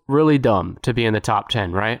sounds really dumb to be in the top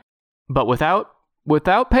 10, right? But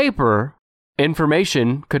without paper,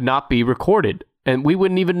 information could not be recorded. And we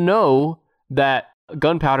wouldn't even know that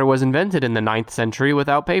gunpowder was invented in the 9th century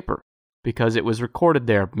without paper, because it was recorded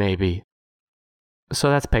there, maybe.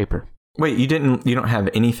 So that's paper. Wait, you don't have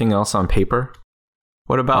anything else on paper?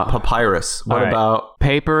 What about papyrus? What about...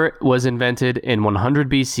 Paper was invented in 100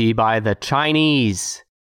 BC by the Chinese,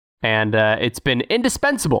 and it's been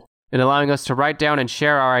indispensable in allowing us to write down and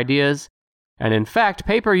share our ideas. And in fact,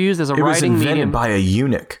 paper used as a writing medium... It was invented by a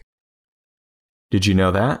eunuch. Did you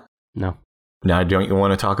know that? No. Now, don't you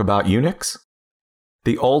want to talk about eunuchs?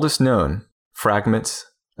 The oldest known fragments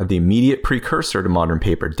of the immediate precursor to modern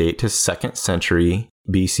paper date to 2nd century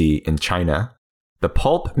BC in China. The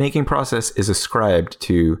pulp making process is ascribed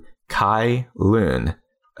to Kai Lun,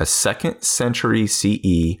 a 2nd century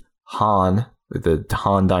CE Han, the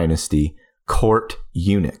Han dynasty, court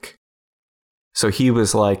eunuch. So he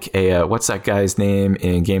was like a, what's that guy's name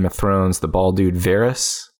in Game of Thrones, the bald dude,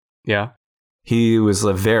 Varys? Yeah. He was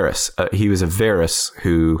a Varys. He was a Varys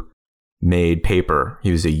who made paper.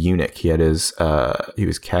 He was a eunuch. He had he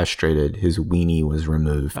was castrated. His weenie was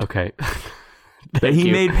removed. Okay. But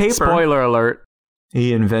he made paper. Spoiler alert.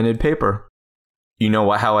 He invented paper. You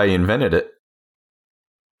know how I invented it?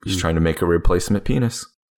 He's trying to make a replacement penis.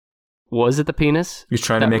 Was it the penis? He's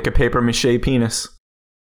trying to make a paper mache penis.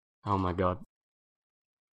 Oh my god.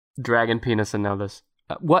 Dragon penis and now this.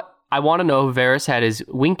 What? I want to know if Varys had his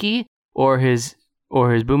winky or his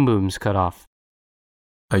boom booms cut off.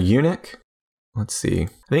 A eunuch? Let's see.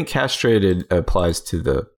 I think castrated applies to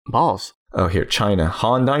the... balls. Oh, here, China.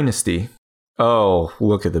 Han Dynasty. Oh,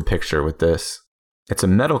 look at the picture with this. It's a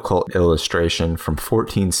medical illustration from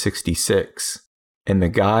 1466. And the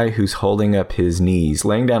guy who's holding up his knees,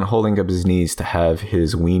 laying down holding up his knees to have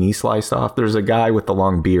his weenie sliced off. There's a guy with the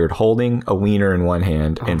long beard holding a wiener in one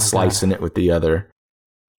hand and slicing it with the other.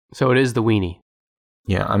 So it is the weenie.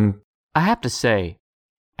 Yeah, I have to say,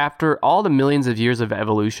 after all the millions of years of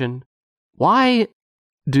evolution, why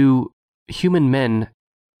do human men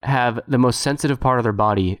have the most sensitive part of their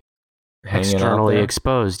body externally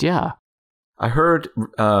exposed? Yeah. I heard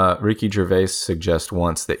Ricky Gervais suggest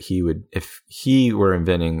once that he would, if he were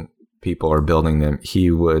inventing people or building them,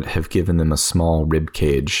 he would have given them a small rib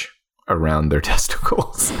cage around their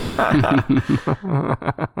testicles.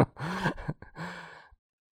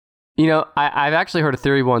 I've actually heard a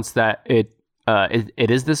theory once that it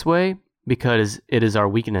is this way because it is our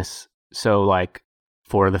weakness. So, like,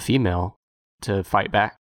 for the female to fight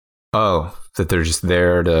back. Oh, that they're just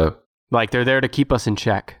there to... Like, they're there to keep us in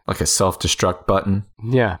check. Like a self-destruct button?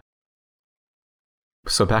 Yeah.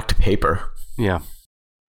 So back to paper. Yeah.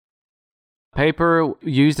 Paper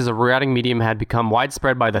used as a writing medium had become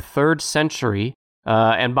widespread by the 3rd century,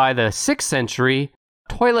 and by the 6th century,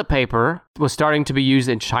 toilet paper was starting to be used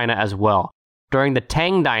in China as well. During the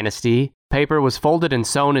Tang Dynasty, paper was folded and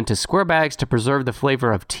sewn into square bags to preserve the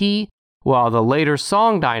flavor of tea, while the later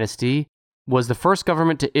Song Dynasty was the first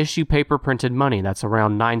government to issue paper-printed money. That's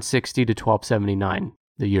around 960 to 1279,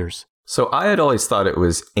 the years. So I had always thought it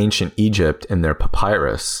was ancient Egypt and their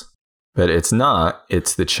papyrus, but it's not.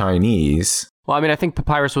 It's the Chinese. Well, I mean, I think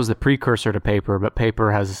papyrus was the precursor to paper, but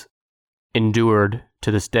paper has endured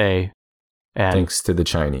to this day. And thanks to the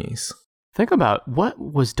Chinese. Think about what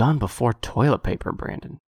was done before toilet paper,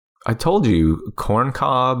 Brandon. I told you, corn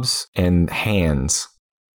cobs and hands.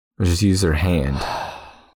 They just use their hand.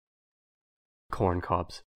 Corn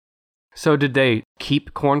cobs. So did they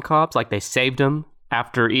keep corn cobs? Like they saved them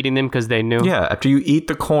after eating them because they knew? Yeah, after you eat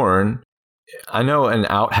the corn. I know in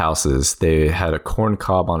outhouses, they had a corn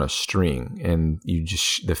cob on a string and you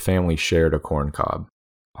just the family shared a corn cob.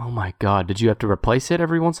 Oh my God. Did you have to replace it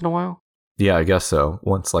every once in a while? Yeah, I guess so.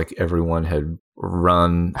 Once like everyone had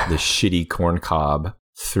run the shitty corn cob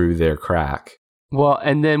through their crack. Well,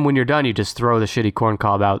 and then when you're done, you just throw the shitty corn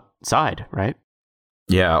cob outside, right?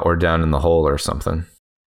 Yeah, or down in the hole or something.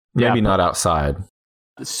 Maybe not outside.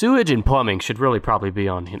 Sewage and plumbing should really probably be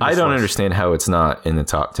on here. I don't understand how it's not in the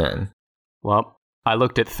top 10. Well, I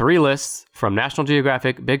looked at 3 lists from National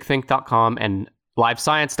Geographic, BigThink.com, and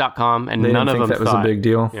LiveScience.com, and none of them that was a big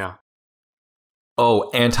deal. Yeah.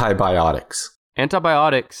 Oh, antibiotics.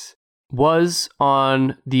 Antibiotics was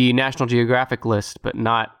on the National Geographic list, but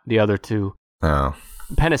not the other 2. Oh.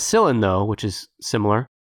 Penicillin, though, which is similar,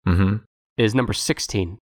 is number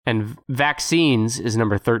 16, and vaccines is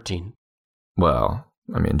number 13. Well,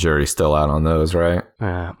 I mean, jury's still out on those, right?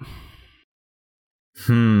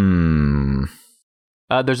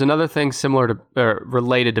 There's another thing similar to,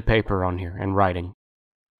 related to paper on here and writing.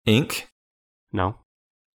 Ink? No.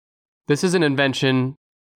 This is an invention,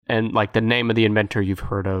 and like the name of the inventor you've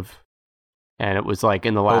heard of, and it was like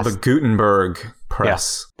in the last... Oh, the Gutenberg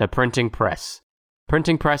press. Yeah, the printing press.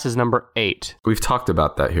 Printing press is number 8. We've talked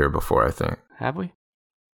about that here before, I think. Have we?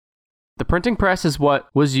 The printing press is what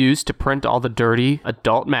was used to print all the dirty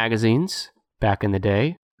adult magazines back in the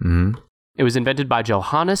day. Mm-hmm. It was invented by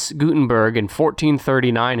Johannes Gutenberg in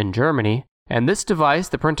 1439 in Germany, and this device,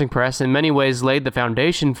 the printing press, in many ways laid the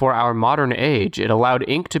foundation for our modern age. It allowed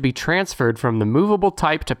ink to be transferred from the movable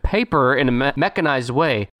type to paper in a mechanized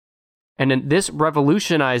way, and this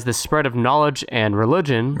revolutionized the spread of knowledge and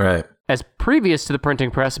religion. Right. As previous to the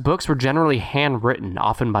printing press, books were generally handwritten,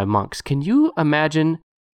 often by monks. Can you imagine?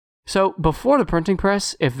 So before the printing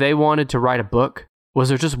press, if they wanted to write a book, was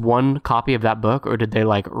there just one copy of that book, or did they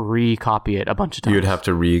like recopy it a bunch of times? You'd have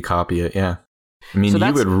to recopy it, yeah. I mean,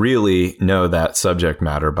 you would really know that subject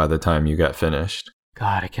matter by the time you got finished.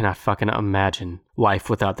 God, I cannot fucking imagine life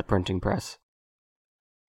without the printing press.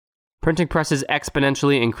 Printing presses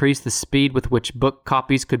exponentially increased the speed with which book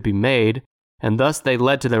copies could be made, and thus they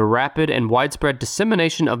led to the rapid and widespread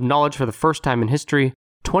dissemination of knowledge for the first time in history.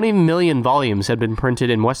 20 million volumes had been printed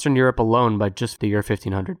in Western Europe alone by just the year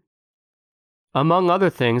 1500. Among other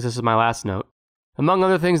things, this is my last note, among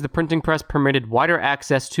other things, the printing press permitted wider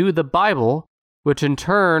access to the Bible, which in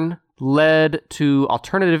turn led to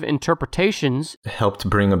alternative interpretations. It helped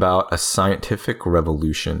bring about a scientific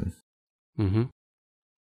revolution. Mm-hmm.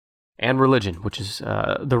 And religion, which is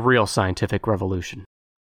the real scientific revolution.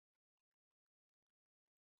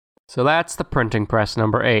 So that's the printing press,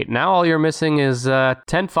 number 8. Now all you're missing is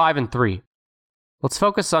 10, 5, and 3. Let's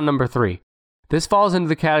focus on number 3. This falls into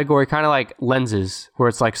the category kind of like lenses, where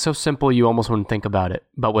it's like so simple you almost wouldn't think about it.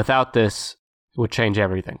 But without this, it would change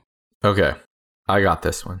everything. Okay, I got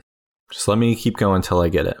this one. Just let me keep going until I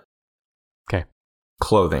get it. Okay.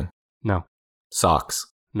 Clothing. No. Socks.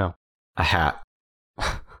 No. A hat.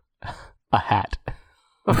 A hat.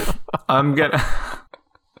 I'm gonna...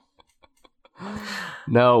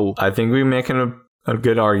 No. I think we're making a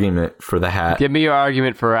good argument for the hat. Give me your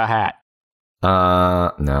argument for a hat. No,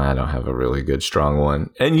 I don't have a really good, strong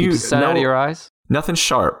one. And Keep the sun out of your eyes? Nothing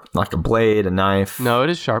sharp, like a blade, a knife. No, it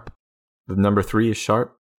is sharp. The number 3 is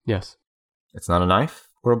sharp? Yes. It's not a knife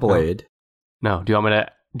or a blade? No. Do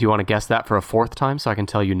you want to guess that for a 4th time so I can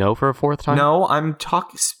tell you no for a 4th time? No, I'm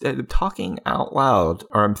talking out loud,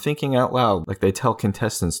 or I'm thinking out loud like they tell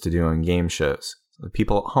contestants to do on game shows. The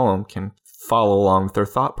people at home can follow along with their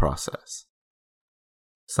thought process.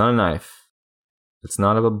 It's not a knife. It's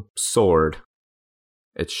not a sword.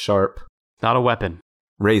 It's sharp. Not a weapon.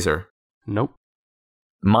 Razor. Nope.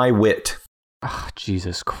 My wit. Oh,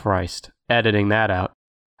 Jesus Christ. Editing that out.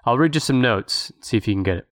 I'll read you some notes, see if you can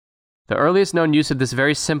get it. The earliest known use of this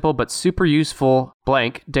very simple but super useful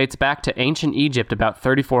blank dates back to ancient Egypt about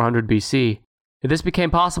 3400 BC. This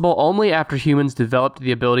became possible only after humans developed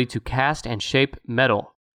the ability to cast and shape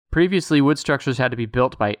metal. Previously, wood structures had to be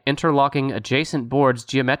built by interlocking adjacent boards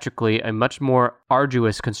geometrically, a much more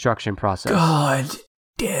arduous construction process. God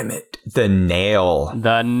damn it. The nail.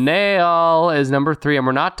 The nail is number 3, and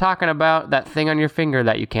we're not talking about that thing on your finger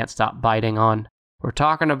that you can't stop biting on. We're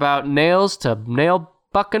talking about nails to nail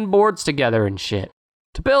fucking boards together and shit.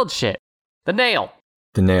 To build shit. The nail.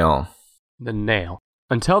 The nail. The nail.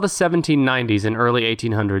 Until the 1790s and early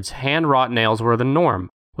 1800s, hand-wrought nails were the norm,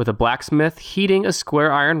 with a blacksmith heating a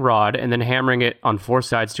square iron rod and then hammering it on 4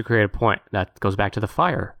 sides to create a point. That goes back to the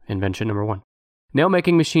fire, invention number 1.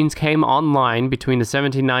 Nail-making machines came online between the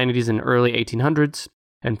 1790s and early 1800s,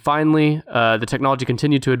 and finally, the technology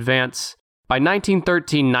continued to advance. By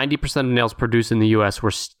 1913, 90% of nails produced in the U.S.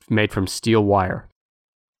 were made from steel wire.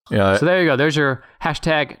 Yeah. So there you go. There's your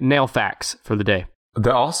hashtag nail facts for the day. They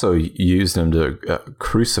also used them to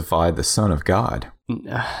crucify the Son of God.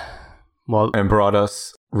 Well, and brought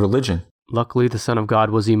us religion. Luckily, the Son of God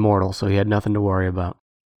was immortal, so he had nothing to worry about.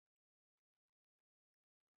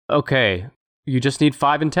 Okay, you just need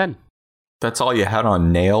 5 and 10. That's all you had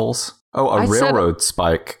on nails? Oh, a railroad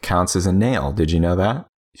spike counts as a nail. Did you know that?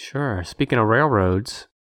 Sure. Speaking of railroads.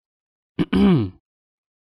 Speaking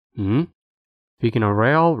of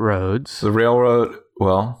railroads. The railroad,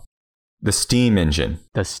 well, the steam engine.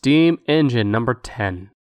 The steam engine, number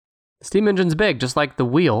 10. The steam engine's big, just like the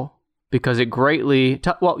wheel, because it greatly...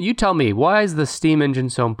 well, you tell me, why is the steam engine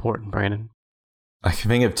so important, Brandon? I can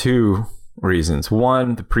think of 2 reasons.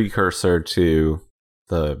 One, the precursor to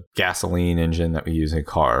the gasoline engine that we use in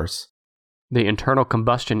cars. The internal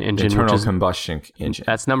combustion engine. Combustion engine.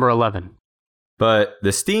 That's number 11. But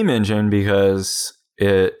the steam engine, because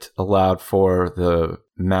it allowed for the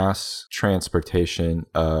mass transportation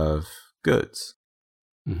of goods.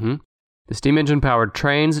 Mm-hmm. The steam engine powered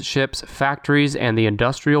trains, ships, factories, and the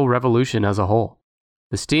Industrial Revolution as a whole.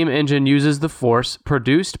 The steam engine uses the force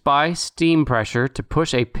produced by steam pressure to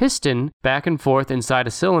push a piston back and forth inside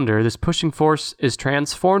a cylinder. This pushing force is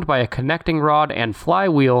transformed by a connecting rod and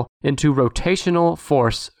flywheel into rotational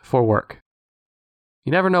force for work.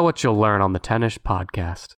 You never know what you'll learn on the Tennis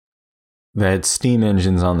podcast. They had steam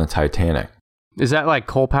engines on the Titanic. Is that like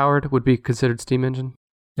coal-powered would be considered steam engine?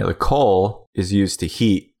 Yeah, the coal is used to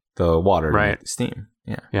heat the water to right. make the steam.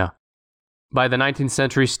 Yeah. By the 19th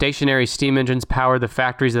century, stationary steam engines powered the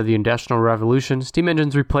factories of the Industrial Revolution. Steam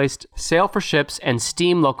engines replaced sail for ships, and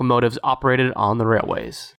steam locomotives operated on the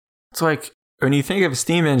railways. It's like, when you think of a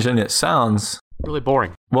steam engine, it sounds... really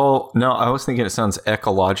boring. Well, no, I was thinking it sounds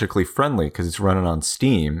ecologically friendly because it's running on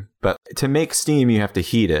steam. But to make steam, you have to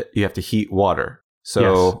heat it. You have to heat water.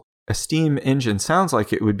 So yes. A steam engine sounds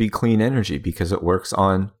like it would be clean energy because it works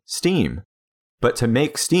on steam. But to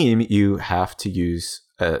make steam, you have to use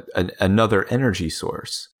another energy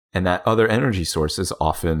source. And that other energy source is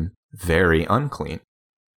often very unclean.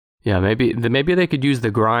 Yeah, maybe they could use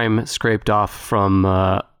the grime scraped off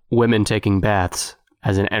from women taking baths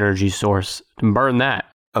as an energy source and burn that.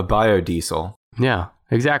 A biodiesel. Yeah,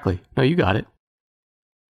 exactly. No, you got it.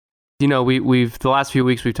 You know, we've the last few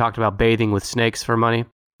weeks we've talked about bathing with snakes for money.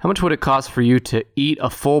 How much would it cost for you to eat a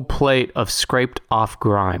full plate of scraped off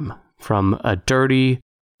grime from a dirty,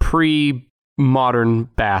 pre-modern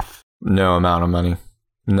bath? No amount of money.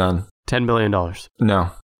 None. $10 billion. No.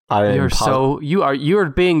 You're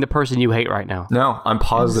being the person you hate right now. No, I'm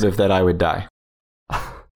positive that I would die.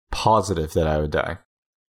 Positive that I would die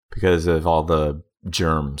because of all the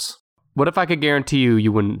germs. What if I could guarantee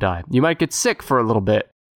you wouldn't die? You might get sick for a little bit,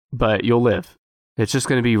 but you'll live. It's just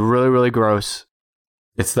going to be really, really gross.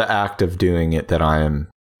 It's the act of doing it that I am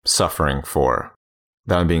suffering for,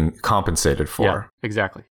 that I'm being compensated for. Yeah,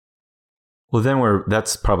 exactly. Well, then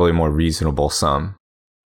that's probably a more reasonable sum.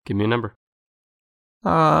 Give me a number.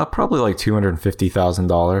 Probably like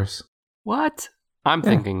 $250,000. What? I'm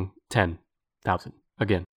thinking 10,000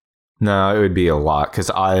 again. No, it would be a lot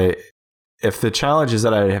because if the challenge is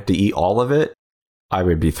that I'd have to eat all of it, I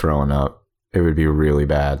would be throwing up. It would be really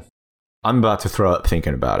bad. I'm about to throw up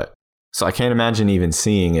thinking about it. So I can't imagine even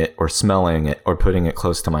seeing it or smelling it or putting it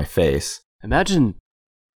close to my face. Imagine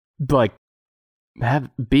like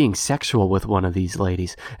being sexual with one of these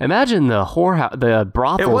ladies. Imagine the the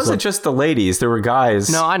brothels. It wasn't just the ladies. There were guys.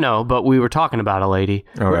 No, I know, but we were talking about a lady.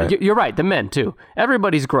 All right. You're right. The men too.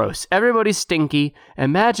 Everybody's gross. Everybody's stinky.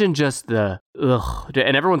 Imagine just and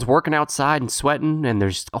everyone's working outside and sweating, and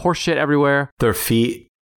there's horse shit everywhere. Their feet.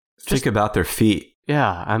 Think about their feet.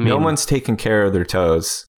 Yeah, I mean, no one's taking care of their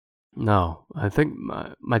toes. No, I think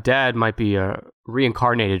my dad might be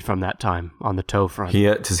reincarnated from that time on the toe front.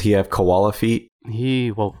 Does he have koala feet?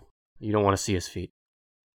 You don't want to see his feet.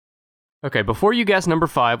 Okay, before you guess number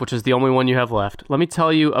 5, which is the only one you have left, let me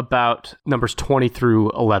tell you about numbers 20 through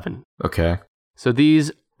 11. Okay. So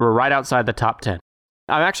these were right outside the top 10.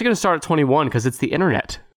 I'm actually going to start at 21 because it's the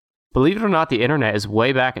internet. Believe it or not, the internet is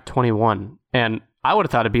way back at 21. And I would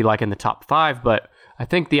have thought it'd be like in the top 5, but I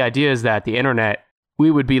think the idea is that the internet, we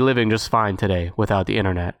would be living just fine today without the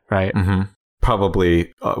internet, right? Mm-hmm.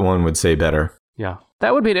 Probably one would say better. Yeah.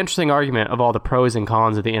 That would be an interesting argument of all the pros and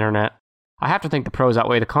cons of the internet. I have to think the pros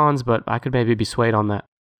outweigh the cons, but I could maybe be swayed on that.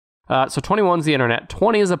 So 21 is the internet.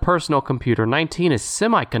 20 is a personal computer. 19 is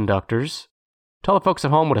semiconductors. Tell the folks at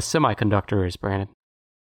home what a semiconductor is, Brandon.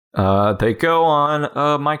 They go on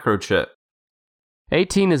a microchip.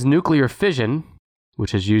 18 is nuclear fission,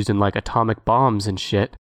 which is used in like atomic bombs and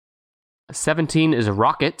shit. 17 is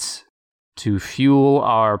rockets to fuel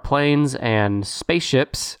our planes and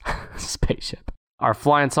spaceships. Our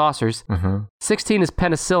flying saucers. Mm-hmm. 16 is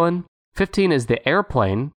penicillin. 15 is the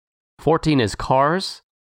airplane. 14 is cars.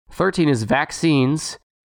 13 is vaccines,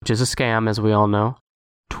 which is a scam, as we all know.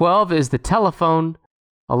 12 is the telephone.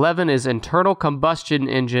 11 is internal combustion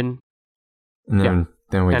engine. And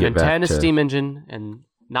then we get back 10 to... is steam engine. And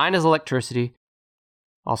 9 is electricity.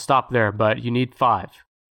 I'll stop there, but you need 5.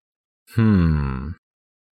 You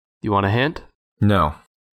want a hint? No.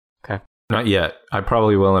 Okay. Not yet. I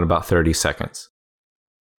probably will in about 30 seconds.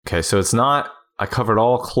 Okay, so it's not... I covered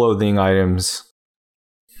all clothing items.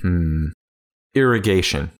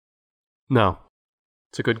 Irrigation. No.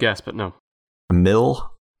 It's a good guess, but no. A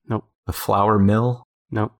mill? Nope. The flour mill?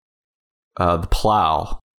 Nope. The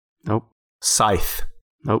plow? Nope. Scythe?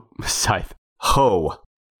 Nope. Scythe. Hoe?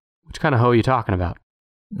 Which kind of hoe are you talking about?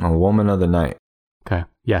 A woman of the night. Okay.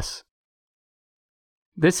 Yes.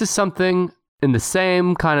 This is something in the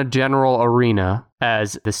same kind of general arena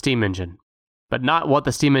as the steam engine. But not what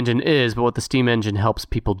the steam engine is, but what the steam engine helps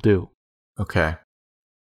people do. Okay.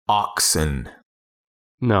 Oxen.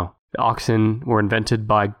 No. The oxen were invented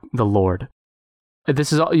by the Lord.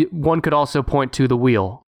 This is one could also point to the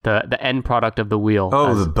wheel, the end product of the wheel.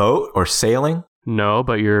 Oh, the boat or sailing? No,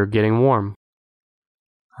 but you're getting warm.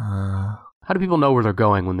 How do people know where they're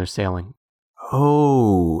going when they're sailing?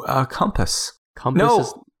 Oh, a compass.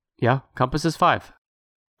 Compass is 5.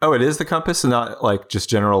 Oh, it is the compass and not like just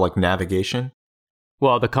general like navigation?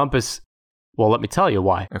 Well, the compass, let me tell you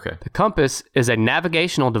why. Okay. The compass is a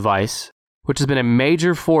navigational device which has been a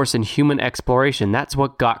major force in human exploration. That's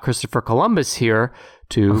what got Christopher Columbus here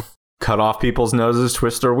to... cut off people's noses,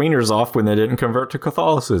 twist their wieners off when they didn't convert to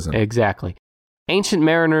Catholicism. Exactly. Ancient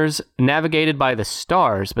mariners navigated by the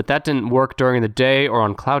stars, but that didn't work during the day or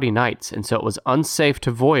on cloudy nights, and so it was unsafe to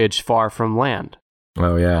voyage far from land.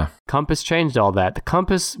 Oh, yeah. Compass changed all that. The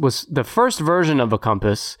compass was... The first version of a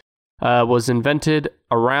compass was invented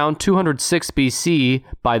around 206 BC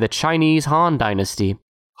by the Chinese Han Dynasty.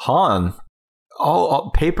 Han? All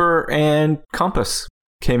paper and compass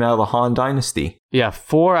came out of the Han Dynasty. Yeah,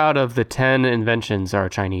 4 out of the 10 inventions are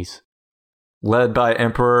Chinese. Led by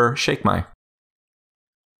Emperor Shakemai.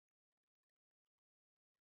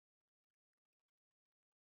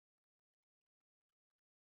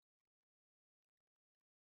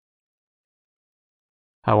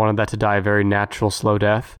 I wanted that to die a very natural, slow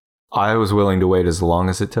death. I was willing to wait as long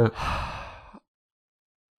as it took.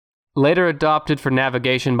 Later adopted for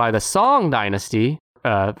navigation by the Song Dynasty,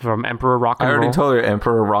 from Emperor Rock and Roll. I already told you,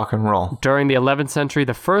 Emperor Rock and Roll. During the 11th century,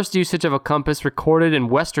 the first usage of a compass recorded in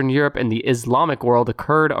Western Europe and the Islamic world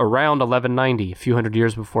occurred around 1190, a few hundred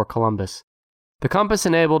years before Columbus. The compass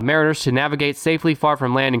enabled mariners to navigate safely far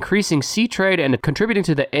from land, increasing sea trade and contributing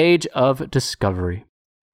to the age of discovery.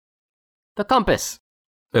 The compass.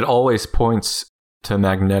 It always points to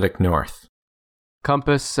magnetic north.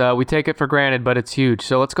 Compass, we take it for granted, but it's huge.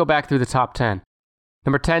 So let's go back through the top 10.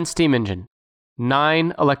 Number 10, steam engine.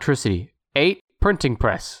 9, electricity. 8, printing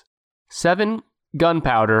press. 7,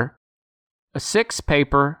 gunpowder. 6,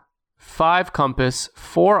 paper. 5, compass.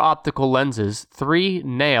 4, optical lenses. 3,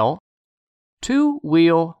 nail. 2,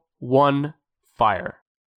 wheel. 1, fire.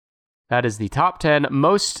 That is the top 10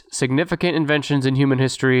 most significant inventions in human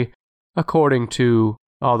history, according to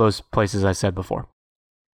all those places I said before.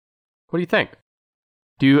 What do you think?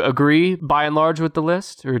 Do you agree by and large with the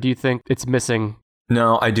list, or do you think it's missing?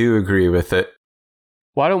 No, I do agree with it.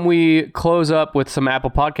 Why don't we close up with some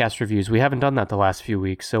Apple Podcast reviews? We haven't done that the last few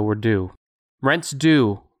weeks, so we're due. Rent's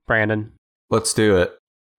due, Brandon. Let's do it.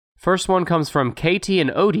 First one comes from KT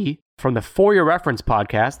and Odie from the For Your Reference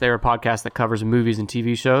podcast. They're a podcast that covers movies and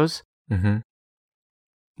TV shows. Mm-hmm.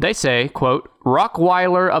 They say, quote,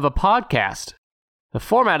 Rockweiler of a podcast. The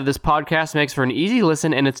format of this podcast makes for an easy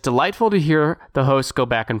listen, and it's delightful to hear the hosts go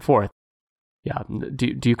back and forth. Yeah,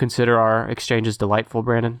 do you consider our exchanges delightful,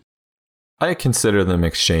 Brandon? I consider them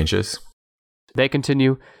exchanges. They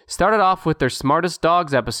continue, started off with their Smartest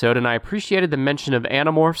Dogs episode, and I appreciated the mention of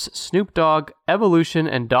Animorphs, Snoop Dogg, evolution,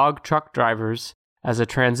 and dog truck drivers as a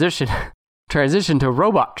transition to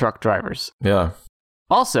robot truck drivers. Yeah.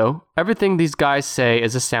 Also, everything these guys say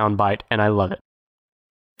is a soundbite, and I love it.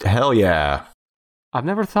 Hell yeah. I've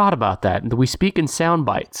never thought about that. We speak in sound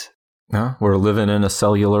bites. No, we're living in a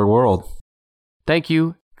cellular world. Thank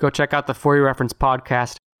you. Go check out the For Your Reference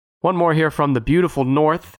podcast. One more here from the beautiful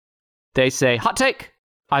North. They say, hot take.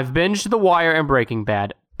 I've binged The Wire and Breaking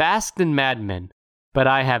Bad, basked in Mad Men, but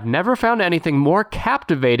I have never found anything more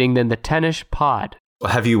captivating than the Tennis Pod.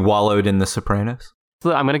 Have you wallowed in The Sopranos?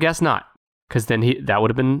 I'm going to guess not, because then that would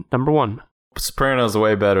have been number one. Sopranos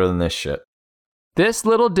way better than this shit. This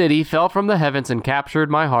little ditty fell from the heavens and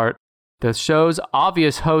captured my heart. The show's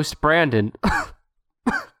obvious host, Brandon.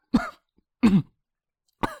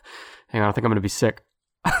 Hang on, I think I'm going to be sick.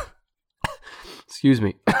 Excuse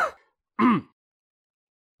me.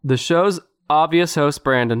 The show's obvious host,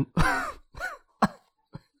 Brandon.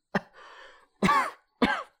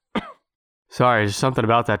 Sorry, just something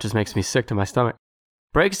about that just makes me sick to my stomach.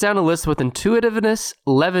 Breaks down a list with intuitiveness,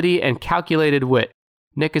 levity, and calculated wit.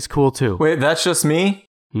 Nick is cool too. Wait, that's just me?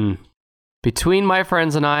 Between my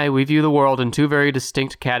friends and I, we view the world in two very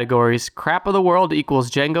distinct categories. Crap of the world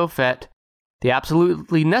equals Jango Fett. The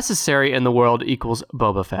absolutely necessary in the world equals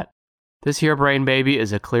Boba Fett. This here brain baby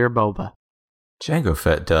is a clear boba. Jango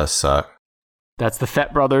Fett does suck. That's the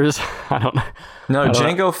Fett brothers. No,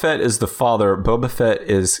 Jango Fett is the father. Boba Fett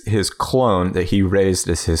is his clone that he raised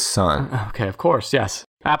as his son. Okay, of course, yes.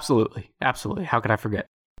 Absolutely. Absolutely. How could I forget?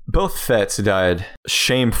 Both Fetts died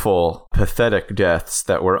shameful, pathetic deaths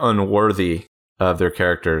that were unworthy of their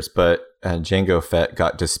characters, but Jango Fett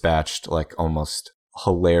got dispatched like almost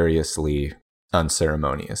hilariously,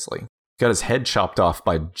 unceremoniously. Got his head chopped off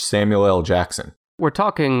by Samuel L. Jackson. We're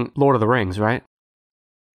talking Lord of the Rings, right?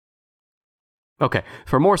 Okay,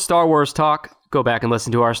 for more Star Wars talk, go back and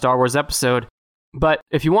listen to our Star Wars episode. But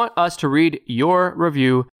if you want us to read your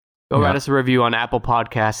review, go write us a review on Apple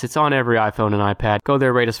Podcasts. It's on every iPhone and iPad. Go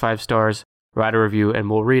there, rate us 5 stars, write a review, and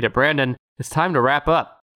we'll read it. Brandon, it's time to wrap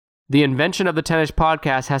up. The invention of the Tennis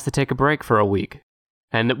podcast has to take a break for a week.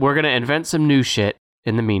 And we're going to invent some new shit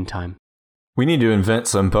in the meantime. We need to invent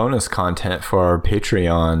some bonus content for our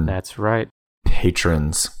Patreon. That's right.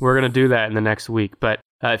 Patrons. We're going to do that in the next week. But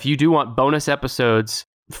if you do want bonus episodes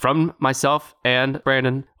from myself and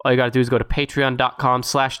Brandon, all you got to do is go to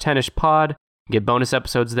patreon.com/tennispod. Get bonus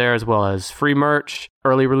episodes there, as well as free merch,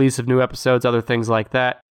 early release of new episodes, other things like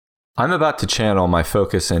that. I'm about to channel my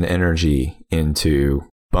focus and energy into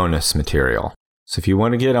bonus material. So if you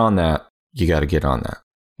want to get on that, you got to get on that.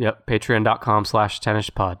 Yep,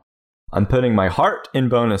 patreon.com/tennispod. I'm putting my heart in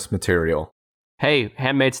bonus material. Hey,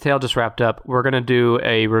 Handmaid's Tale just wrapped up. We're going to do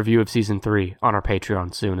a review of season 3 on our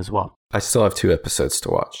Patreon soon as well. I still have 2 episodes to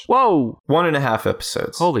watch. Whoa! 1.5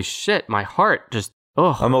 episodes. Holy shit, my heart just...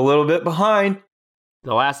 Ugh. I'm a little bit behind.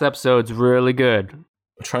 The last episode's really good. I'm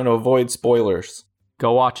trying to avoid spoilers.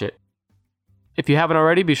 Go watch it. If you haven't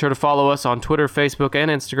already, be sure to follow us on Twitter, Facebook, and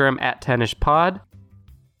Instagram at TennishPod.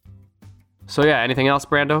 So yeah, anything else,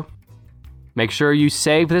 Brando? Make sure you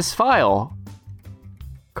save this file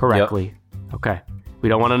correctly. Yep. Okay. We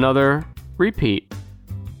don't want another repeat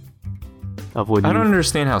of when I don't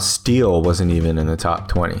understand how Steel wasn't even in the top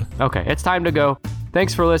 20. Okay, it's time to go.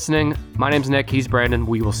 Thanks for listening. My name's Nick. He's Brandon.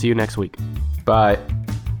 We will see you next week. Bye.